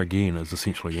pā again is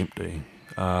essentially empty.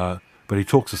 But he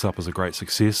talks this up as a great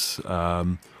success,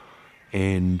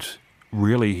 and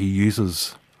really he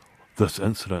uses this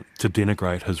incident to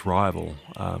denigrate his rival,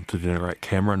 to denigrate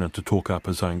Cameron and to talk up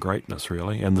his own greatness,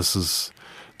 really. And this is,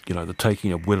 the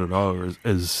taking of Wereroa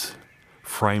is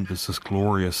framed as this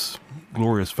glorious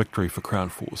victory for Crown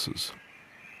forces.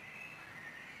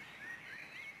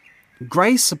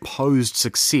 Grey's supposed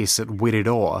success at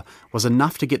Wereroa was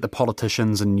enough to get the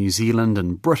politicians in New Zealand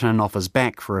and Britain off his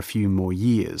back for a few more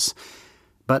years.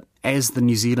 But as the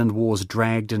New Zealand Wars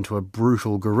dragged into a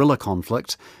brutal guerrilla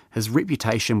conflict, his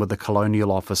reputation with the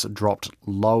Colonial Office dropped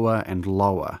lower and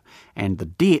lower, and the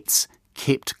debts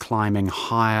kept climbing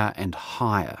higher and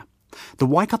higher. The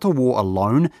Waikato War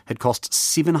alone had cost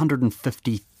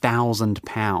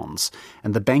 £750,000,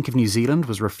 and the Bank of New Zealand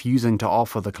was refusing to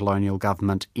offer the colonial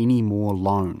government any more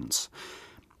loans.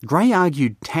 Grey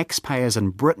argued taxpayers in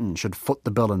Britain should foot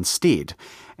the bill instead,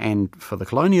 and for the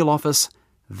Colonial Office,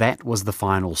 that was the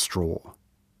final straw.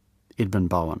 Edmund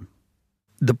Bowen.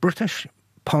 The British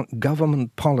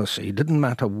government policy didn't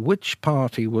matter which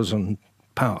party was in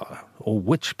power or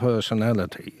which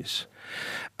personalities.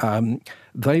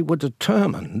 They were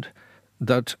determined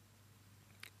that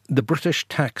the British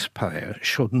taxpayer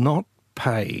should not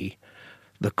pay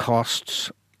the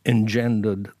costs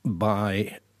engendered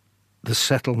by the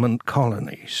settlement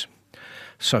colonies.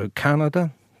 So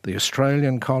Canada, the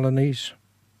Australian colonies,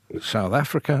 South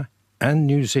Africa and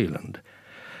New Zealand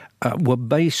were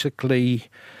basically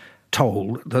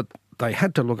told that they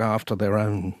had to look after their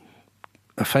own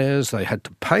affairs, they had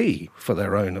to pay for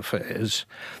their own affairs,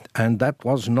 and that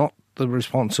was not the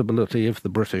responsibility of the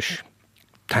British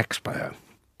taxpayer.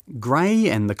 Grey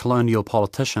and the colonial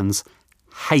politicians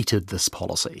hated this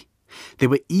policy. There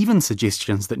were even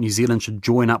suggestions that New Zealand should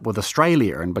join up with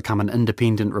Australia and become an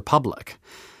independent republic.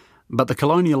 But the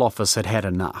Colonial Office had had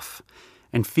enough.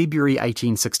 In February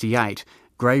 1868,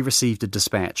 Grey received a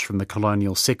dispatch from the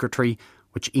Colonial Secretary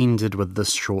which ended with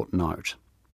this short note.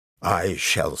 I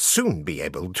shall soon be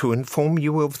able to inform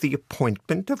you of the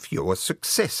appointment of your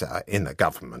successor in the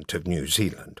government of New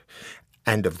Zealand,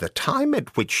 and of the time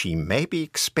at which he may be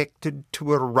expected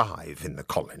to arrive in the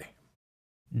colony.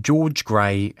 George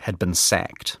Grey had been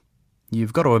sacked.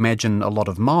 You've got to imagine a lot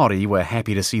of Māori were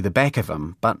happy to see the back of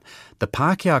him, but the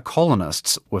Pākehā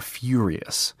colonists were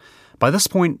furious. By this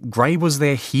point, Grey was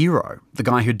their hero, the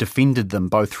guy who defended them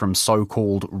both from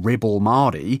so-called rebel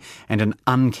Māori and an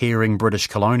uncaring British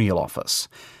Colonial Office.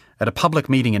 At a public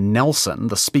meeting in Nelson,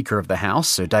 the Speaker of the House,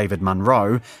 Sir David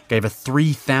Munro, gave a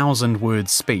 3,000-word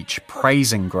speech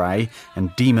praising Grey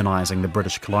and demonising the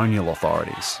British colonial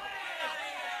authorities.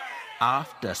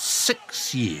 After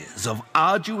 6 years of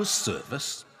arduous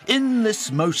service, in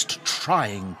this most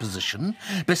trying position,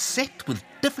 beset with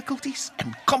difficulties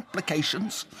and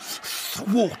complications,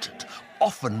 thwarted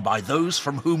often by those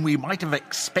from whom we might have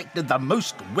expected the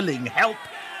most willing help,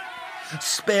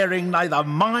 sparing neither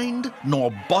mind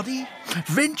nor body,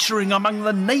 venturing among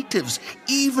the natives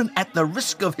even at the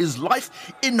risk of his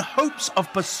life in hopes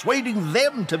of persuading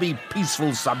them to be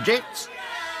peaceful subjects,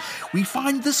 we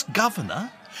find this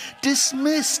governor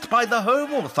dismissed by the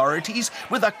home authorities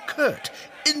with a curt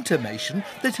intimation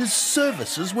that his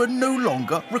services were no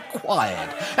longer required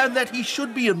and that he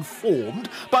should be informed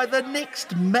by the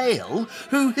next male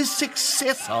who his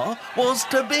successor was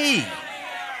to be.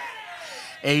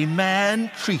 A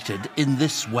man treated in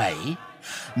this way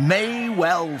may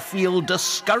well feel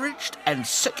discouraged and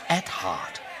sick at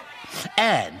heart.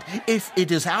 And if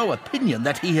it is our opinion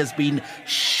that he has been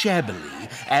shabbily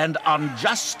and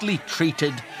unjustly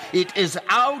treated, it is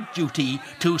our duty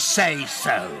to say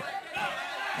so.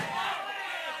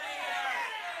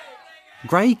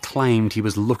 Grey claimed he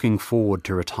was looking forward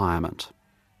to retirement.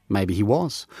 Maybe he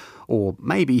was. Or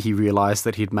maybe he realised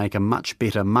that he'd make a much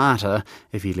better martyr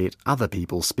if he let other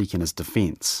people speak in his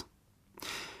defence.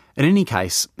 In any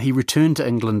case, he returned to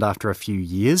England after a few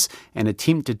years and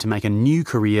attempted to make a new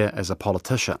career as a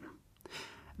politician.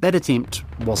 That attempt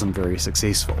wasn't very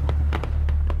successful.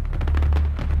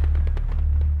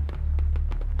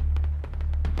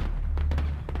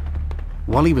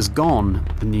 While he was gone,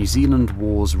 the New Zealand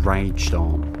Wars raged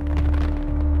on.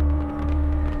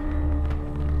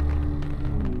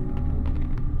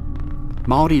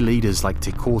 Māori leaders like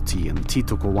Te Koti and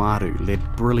Tito Kawaru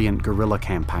led brilliant guerrilla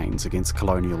campaigns against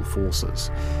colonial forces,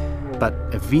 but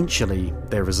eventually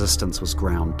their resistance was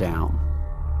ground down.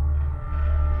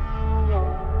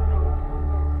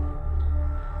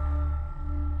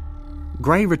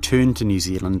 Grey returned to New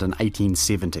Zealand in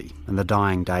 1870, in the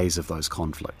dying days of those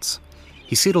conflicts.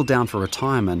 He settled down for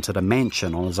retirement at a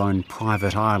mansion on his own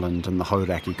private island in the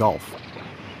Hauraki Gulf.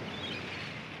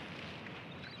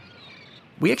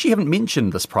 We actually haven't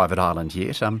mentioned this private island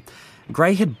yet.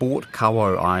 Grey had bought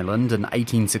Kawau Island in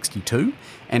 1862,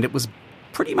 and it was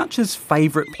pretty much his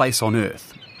favourite place on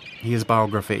earth. Here's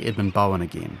biographer Edmund Bowen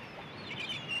again.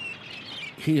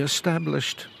 He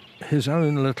established his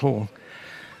own little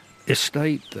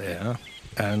estate there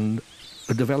and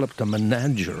developed a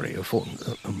menagerie of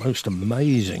a most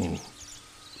amazing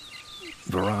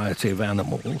variety of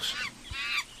animals,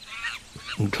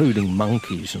 including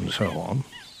monkeys and so on.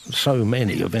 So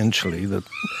many eventually that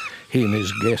he and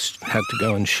his guests had to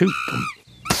go and shoot them.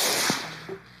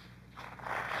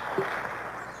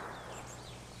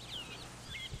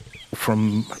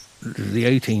 From the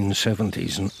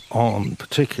 1870s and on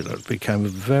particular, it became a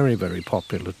very, very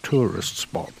popular tourist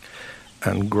spot,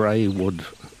 and Grey would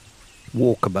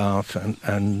walk about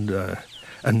and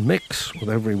mix with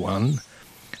everyone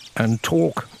and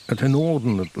talk at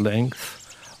inordinate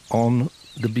length on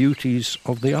the beauties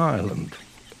of the island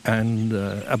and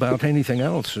about anything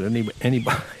else that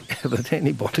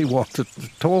anybody wanted to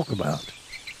talk about.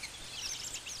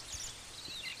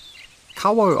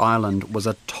 Kawo Island was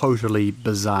a totally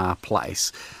bizarre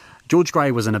place. George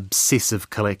Grey was an obsessive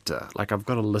collector. Like, I've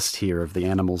got a list here of the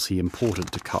animals he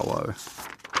imported to Kawo.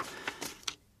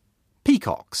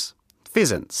 Peacocks,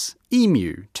 pheasants,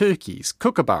 emu, turkeys,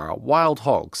 kookaburra, wild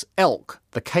hogs, elk,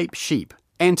 the Cape sheep,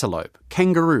 antelope,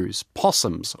 kangaroos,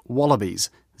 possums, wallabies,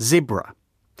 zebra.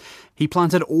 He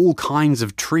planted all kinds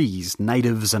of trees,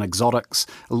 natives and exotics.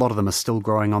 A lot of them are still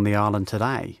growing on the island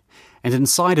today. And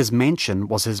inside his mansion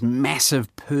was his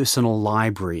massive personal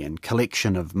library and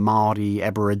collection of Māori,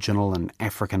 Aboriginal and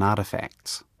African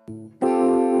artefacts.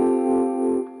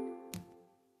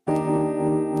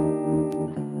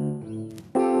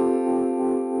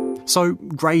 So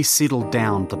Grey settled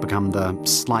down to become the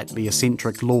slightly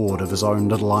eccentric lord of his own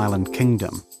little island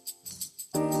kingdom.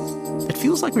 It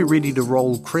feels like we're ready to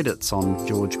roll credits on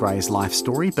George Grey's life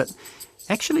story, but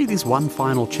actually there's one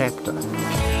final chapter.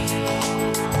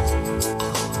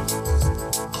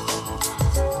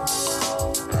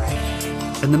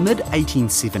 In the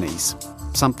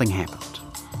mid-1870s, something happened.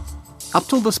 Up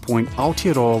till this point,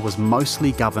 Aotearoa was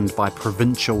mostly governed by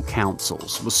provincial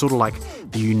councils. It was sort of like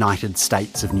the United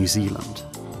States of New Zealand.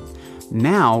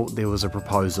 Now there was a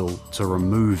proposal to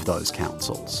remove those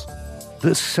councils.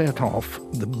 This set off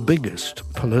the biggest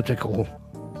political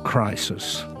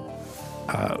crisis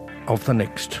of the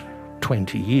next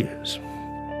 20 years.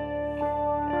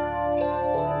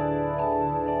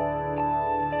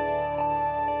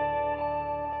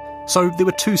 So there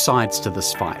were two sides to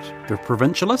this fight. The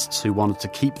provincialists, who wanted to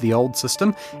keep the old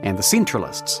system, and the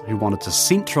centralists, who wanted to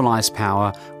centralise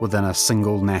power within a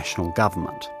single national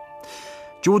government.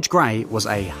 George Grey was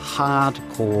a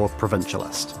hardcore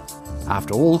provincialist.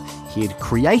 After all, he had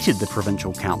created the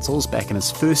provincial councils back in his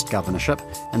first governorship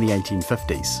in the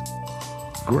 1850s.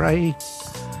 Grey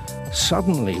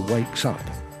suddenly wakes up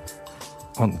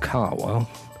on Kawo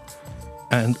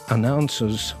and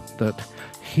announces that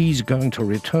he's going to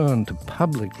return to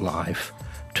public life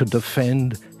to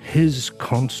defend his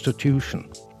constitution,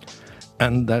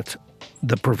 and that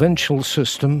the provincial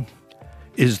system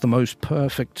is the most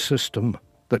perfect system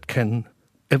that can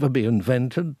ever be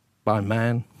invented by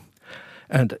man,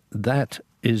 and that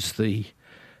is the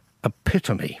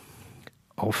epitome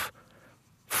of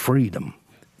freedom.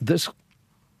 This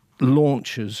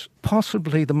launches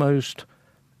possibly the most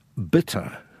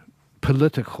bitter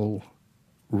political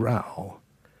row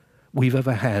we've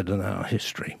ever had in our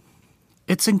history.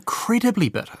 It's incredibly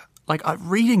bitter. Like,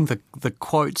 reading the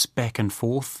quotes back and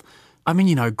forth, I mean,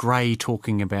 you know, Grey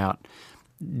talking about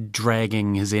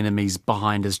dragging his enemies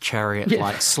behind his chariot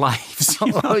like slaves.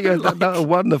 You know? Oh, yeah, that was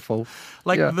wonderful.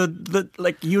 Like,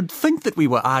 like you'd think that we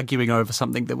were arguing over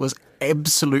something that was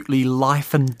absolutely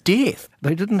life and death.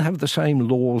 They didn't have the same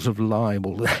laws of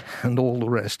libel and all the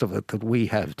rest of it that we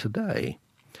have today.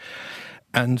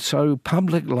 And so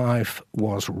public life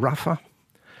was rougher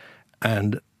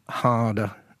and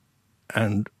harder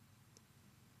and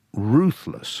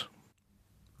ruthless.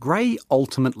 Grey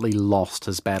ultimately lost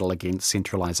his battle against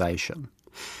centralisation.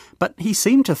 But he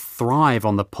seemed to thrive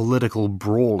on the political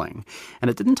brawling, and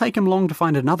it didn't take him long to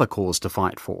find another cause to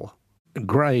fight for.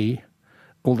 Grey,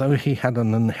 although he had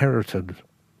an inherited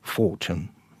fortune,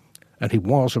 and he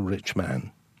was a rich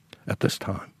man at this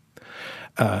time,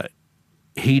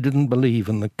 he didn't believe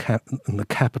in the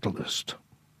capitalist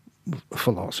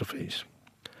philosophies.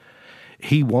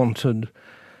 He wanted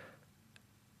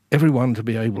everyone to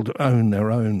be able to own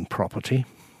their own property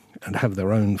and have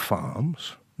their own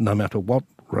farms, no matter what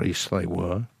race they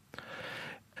were.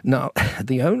 Now,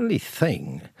 the only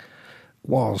thing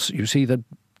was, you see, that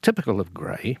typical of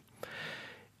Grey,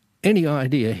 any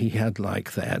idea he had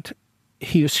like that,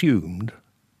 he assumed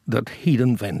that he'd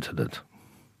invented it.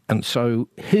 And so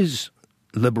his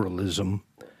liberalism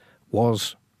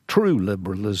was true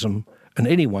liberalism, and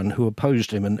anyone who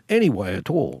opposed him in any way at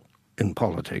all in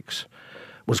politics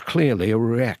was clearly a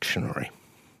reactionary.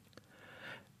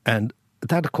 And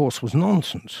that, of course, was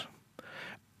nonsense.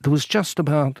 There was just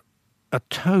about a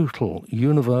total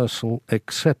universal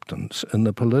acceptance in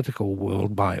the political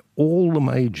world by all the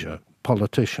major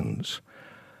politicians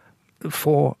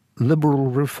for liberal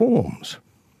reforms.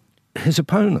 His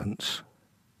opponents,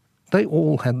 they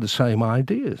all had the same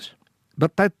ideas,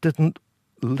 but that didn't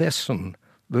lessen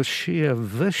the sheer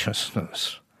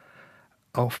viciousness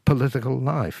of political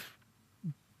life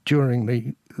during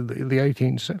the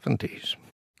 1870s.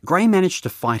 Grey managed to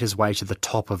fight his way to the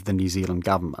top of the New Zealand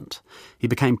government. He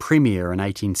became Premier in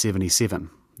 1877,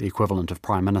 the equivalent of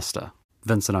Prime Minister,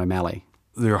 Vincent O'Malley.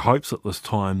 There are hopes at this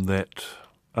time that,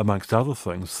 amongst other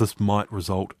things, this might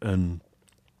result in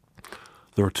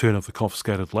the return of the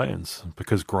confiscated lands,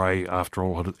 because Grey, after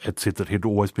all, had said that he'd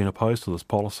always been opposed to this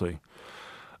policy.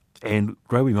 And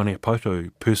Graeme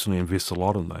Maniapoto personally invests a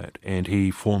lot in that, and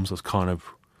he forms this kind of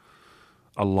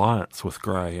alliance with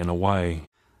Grey in a way.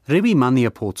 Rewi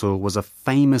Maniapoto was a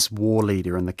famous war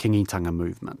leader in the Kingitanga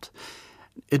movement.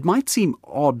 It might seem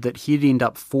odd that he'd end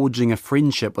up forging a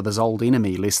friendship with his old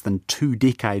enemy less than 2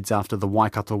 decades after the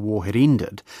Waikato War had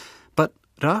ended, but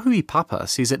Rahui Papa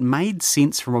says it made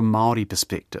sense from a Māori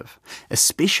perspective,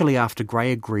 especially after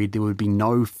Grey agreed there would be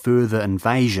no further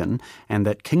invasion and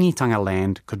that Kingitanga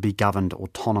land could be governed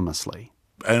autonomously.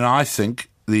 And I think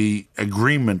the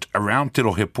agreement around Te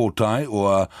Rohe Pōtai,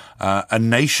 or a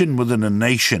nation within a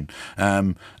nation,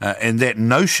 and that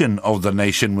notion of the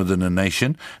nation within a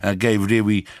nation gave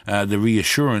Rewi the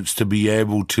reassurance to be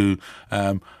able to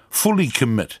fully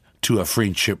commit to a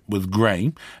friendship with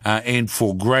Grey, and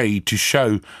for Grey to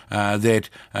show that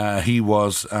he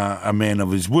was a man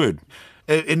of his word.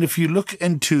 And if you look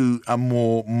into a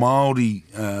more Māori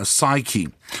psyche,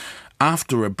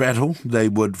 after a battle, they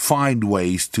would find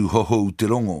ways to hoho te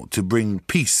rongo, to bring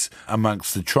peace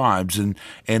amongst the tribes. And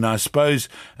I suppose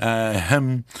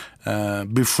him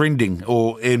befriending,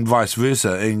 and vice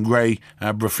versa, and Grey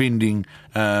befriending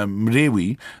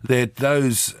Rewi, that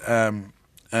those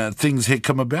things had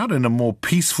come about and a more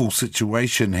peaceful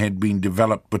situation had been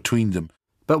developed between them.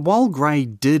 But while Grey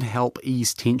did help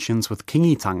ease tensions with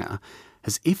Kingitanga,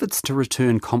 his efforts to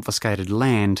return confiscated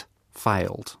land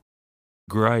failed.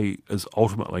 Grey is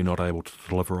ultimately not able to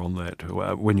deliver on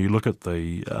that. When you look at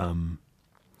the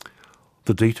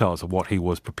details of what he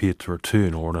was prepared to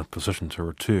return or in a position to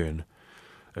return,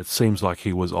 it seems like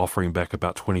he was offering back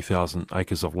about 20,000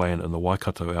 acres of land in the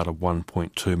Waikato out of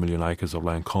 1.2 million acres of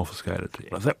land confiscated.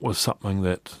 That was something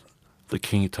that the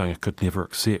Kingitanga could never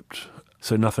accept.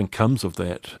 So nothing comes of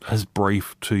that. His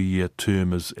brief 2-year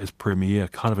term as Premier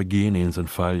kind of again ends in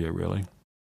failure, really.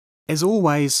 As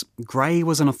always, Grey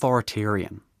was an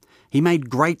authoritarian. He made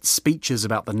great speeches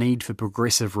about the need for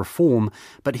progressive reform,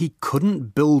 but he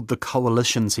couldn't build the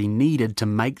coalitions he needed to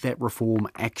make that reform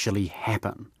actually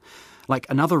happen. Like,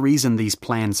 another reason these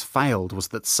plans failed was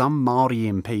that some Māori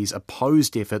MPs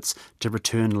opposed efforts to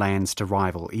return lands to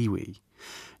rival iwi.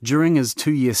 During his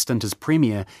 2-year stint as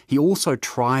Premier, he also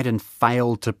tried and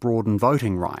failed to broaden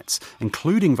voting rights,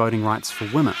 including voting rights for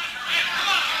women.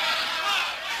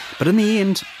 But in the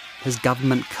end, his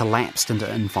government collapsed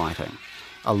into infighting,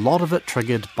 a lot of it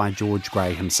triggered by George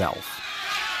Grey himself.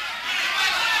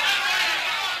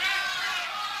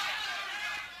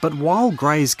 But while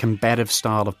Grey's combative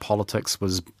style of politics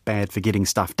was bad for getting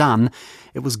stuff done,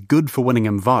 it was good for winning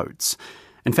him votes.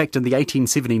 In fact, in the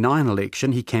 1879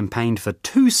 election, he campaigned for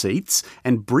 2 seats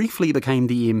and briefly became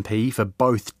the MP for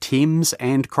both Thames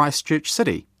and Christchurch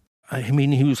City. I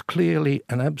mean, he was clearly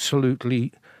an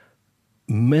absolutely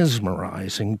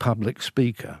mesmerising public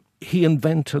speaker. He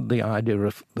invented the idea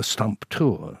of the stump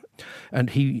tour,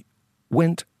 and he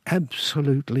went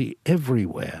absolutely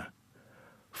everywhere,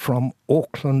 from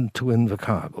Auckland to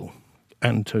Invercargill,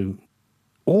 and to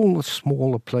all the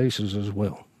smaller places as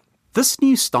well. This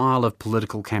new style of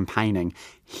political campaigning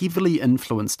heavily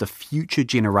influenced a future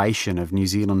generation of New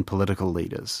Zealand political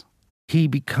leaders. He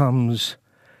becomes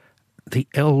the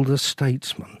elder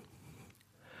statesman.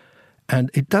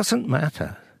 And it doesn't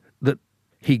matter that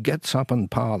he gets up in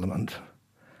Parliament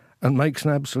and makes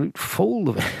an absolute fool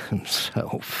of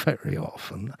himself very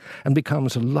often and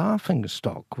becomes a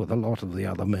laughingstock with a lot of the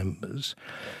other members.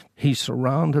 He's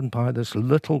surrounded by this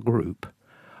little group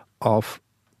of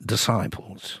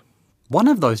disciples. One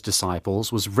of those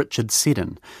disciples was Richard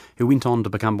Seddon, who went on to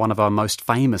become one of our most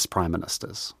famous prime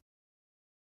ministers.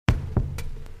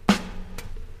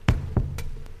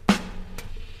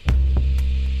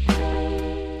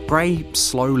 Grey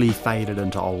slowly faded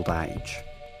into old age.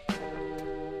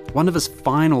 One of his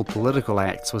final political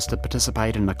acts was to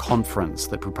participate in a conference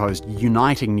that proposed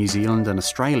uniting New Zealand and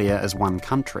Australia as one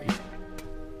country.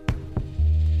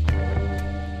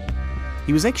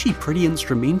 He was actually pretty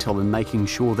instrumental in making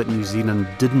sure that New Zealand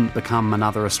didn't become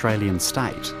another Australian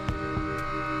state.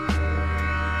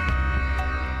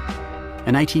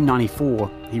 In 1894,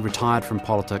 he retired from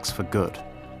politics for good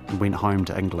and went home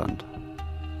to England.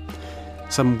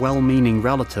 Some well-meaning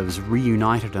relatives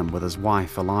reunited him with his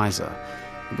wife, Eliza.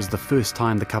 It was the first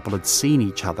time the couple had seen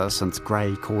each other since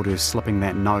Grey caught her slipping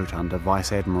that note under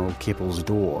Vice Admiral Keppel's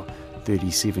door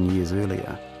 37 years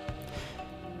earlier.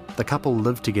 The couple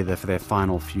lived together for their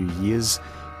final few years,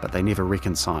 but they never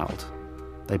reconciled.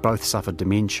 They both suffered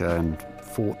dementia, and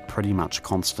fought pretty much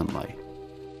constantly.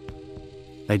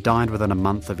 They died within a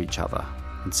month of each other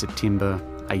in September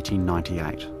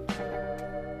 1898.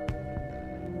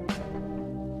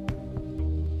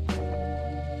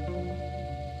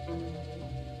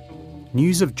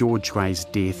 News of George Grey's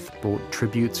death brought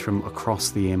tributes from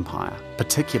across the empire,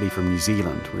 particularly from New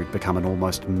Zealand, where he'd become an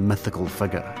almost mythical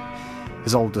figure.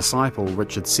 His old disciple,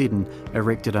 Richard Seddon,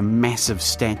 erected a massive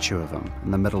statue of him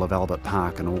in the middle of Albert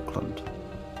Park in Auckland.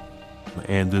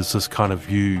 And there's this kind of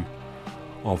view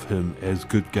of him as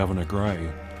good Governor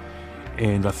Grey.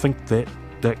 And I think that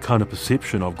kind of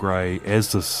perception of Grey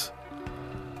as this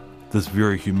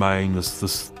very humane,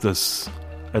 this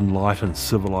enlightened,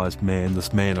 civilised man,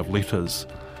 this man of letters,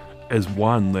 is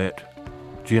one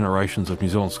that generations of New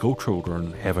Zealand school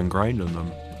children have ingrained in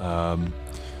them.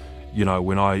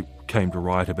 When I came to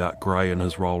write about Grey and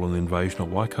his role in the invasion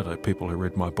of Waikato, people who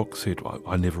read my book said,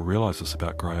 I never realised this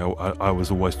about Grey. I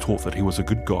was always taught that he was a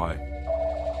good guy.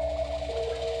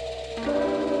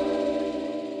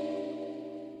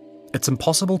 It's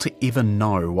impossible to ever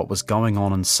know what was going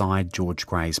on inside George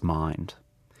Grey's mind.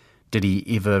 Did he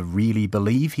ever really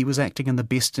believe he was acting in the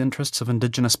best interests of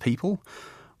Indigenous people?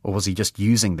 Or was he just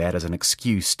using that as an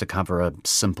excuse to cover a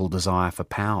simple desire for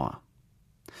power?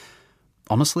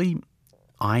 Honestly,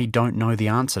 I don't know the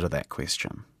answer to that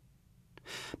question.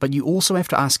 But you also have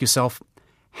to ask yourself,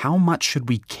 how much should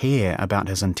we care about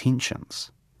his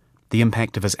intentions? The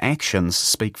impact of his actions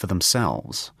speak for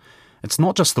themselves. It's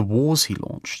not just the wars he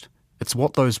launched, it's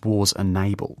what those wars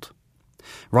enabled.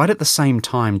 Right at the same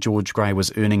time George Grey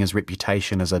was earning his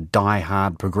reputation as a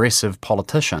die-hard progressive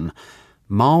politician,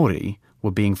 Māori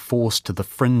were being forced to the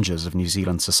fringes of New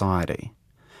Zealand society.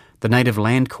 The Native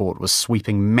Land Court was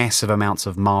sweeping massive amounts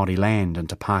of Māori land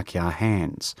into Pākehā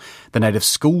hands. The native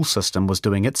school system was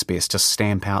doing its best to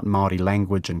stamp out Māori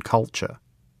language and culture.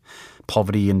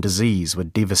 Poverty and disease were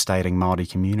devastating Māori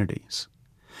communities.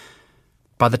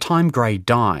 By the time Grey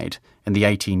died in the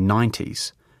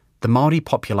 1890s, the Māori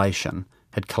population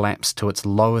had collapsed to its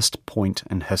lowest point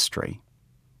in history.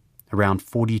 Around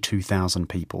 42,000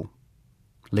 people,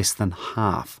 less than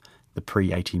half the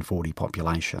pre-1840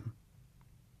 population.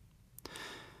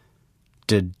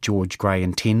 Did George Grey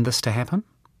intend this to happen?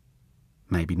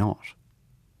 Maybe not.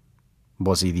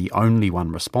 Was he the only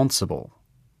one responsible?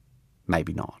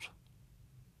 Maybe not.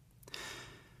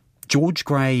 George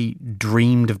Grey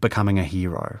dreamed of becoming a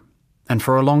hero, and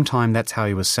for a long time that's how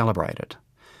he was celebrated.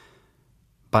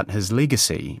 But his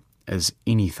legacy is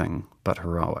anything but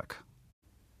heroic.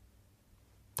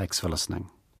 Thanks for listening.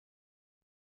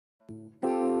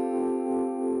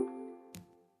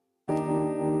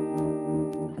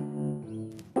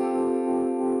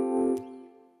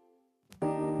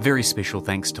 Very special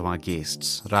thanks to our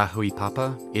guests, Rahui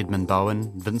Papa, Edmund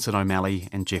Bowen, Vincent O'Malley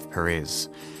and Jeff Perez.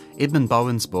 Edmund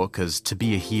Bowen's book is To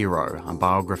Be a Hero, a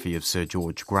biography of Sir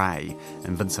George Grey,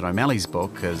 and Vincent O'Malley's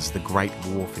book is The Great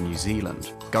War for New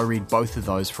Zealand. Go read both of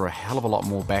those for a hell of a lot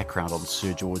more background on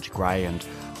Sir George Grey and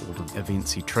all the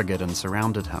events he triggered and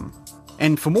surrounded him.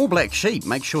 And for more Black Sheep,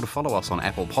 make sure to follow us on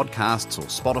Apple Podcasts or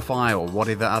Spotify or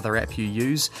whatever other app you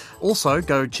use. Also,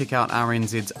 go check out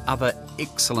RNZ's other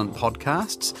excellent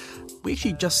podcasts. We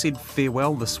actually just said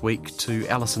farewell this week to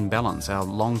Alison Ballance, our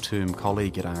long-term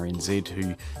colleague at RNZ,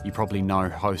 who you probably know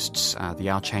hosts the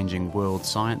Our Changing World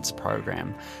Science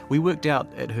program. We worked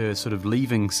out at her sort of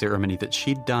leaving ceremony that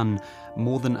she'd done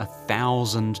more than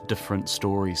 1,000 different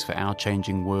stories for Our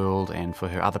Changing World and for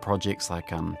her other projects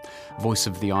like Voice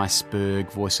of the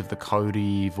Iceberg, Voice of the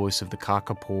Cody, Voice of the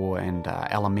Kakapo and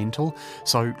Elemental.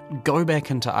 So go back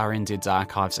into RNZ's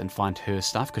archives and find her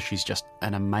stuff because she's just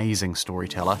an amazing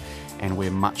storyteller and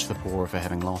we're much the poorer for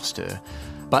having lost her.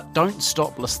 But don't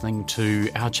stop listening to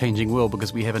Our Changing World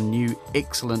because we have a new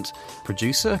excellent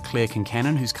producer, Claire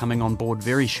Kincannon, who's coming on board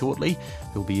very shortly.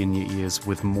 Who'll be in your ears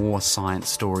with more science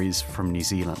stories from New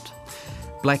Zealand.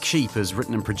 Black Sheep is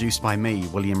written and produced by me,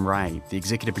 William Ray. The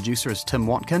executive producer is Tim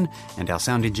Watkin and our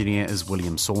sound engineer is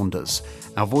William Saunders.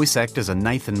 Our voice actors are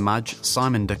Nathan Mudge,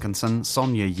 Simon Dickinson,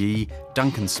 Sonia Yee,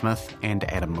 Duncan Smith and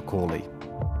Adam McCauley.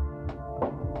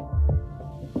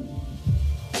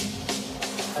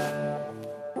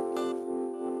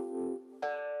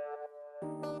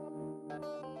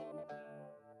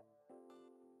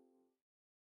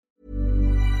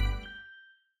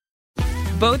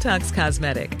 Botox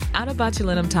Cosmetic, out of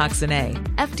botulinum toxin A,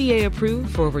 FDA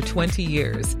approved for over 20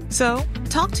 years. So,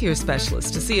 talk to your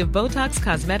specialist to see if Botox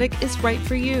Cosmetic is right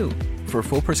for you. For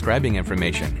full prescribing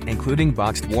information, including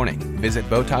boxed warning, visit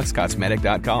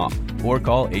BotoxCosmetic.com or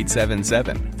call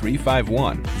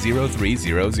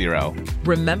 877-351-0300.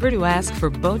 Remember to ask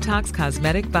for Botox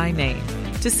Cosmetic by name.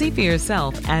 To see for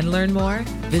yourself and learn more,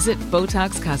 visit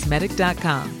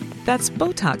BotoxCosmetic.com. That's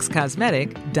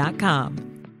BotoxCosmetic.com.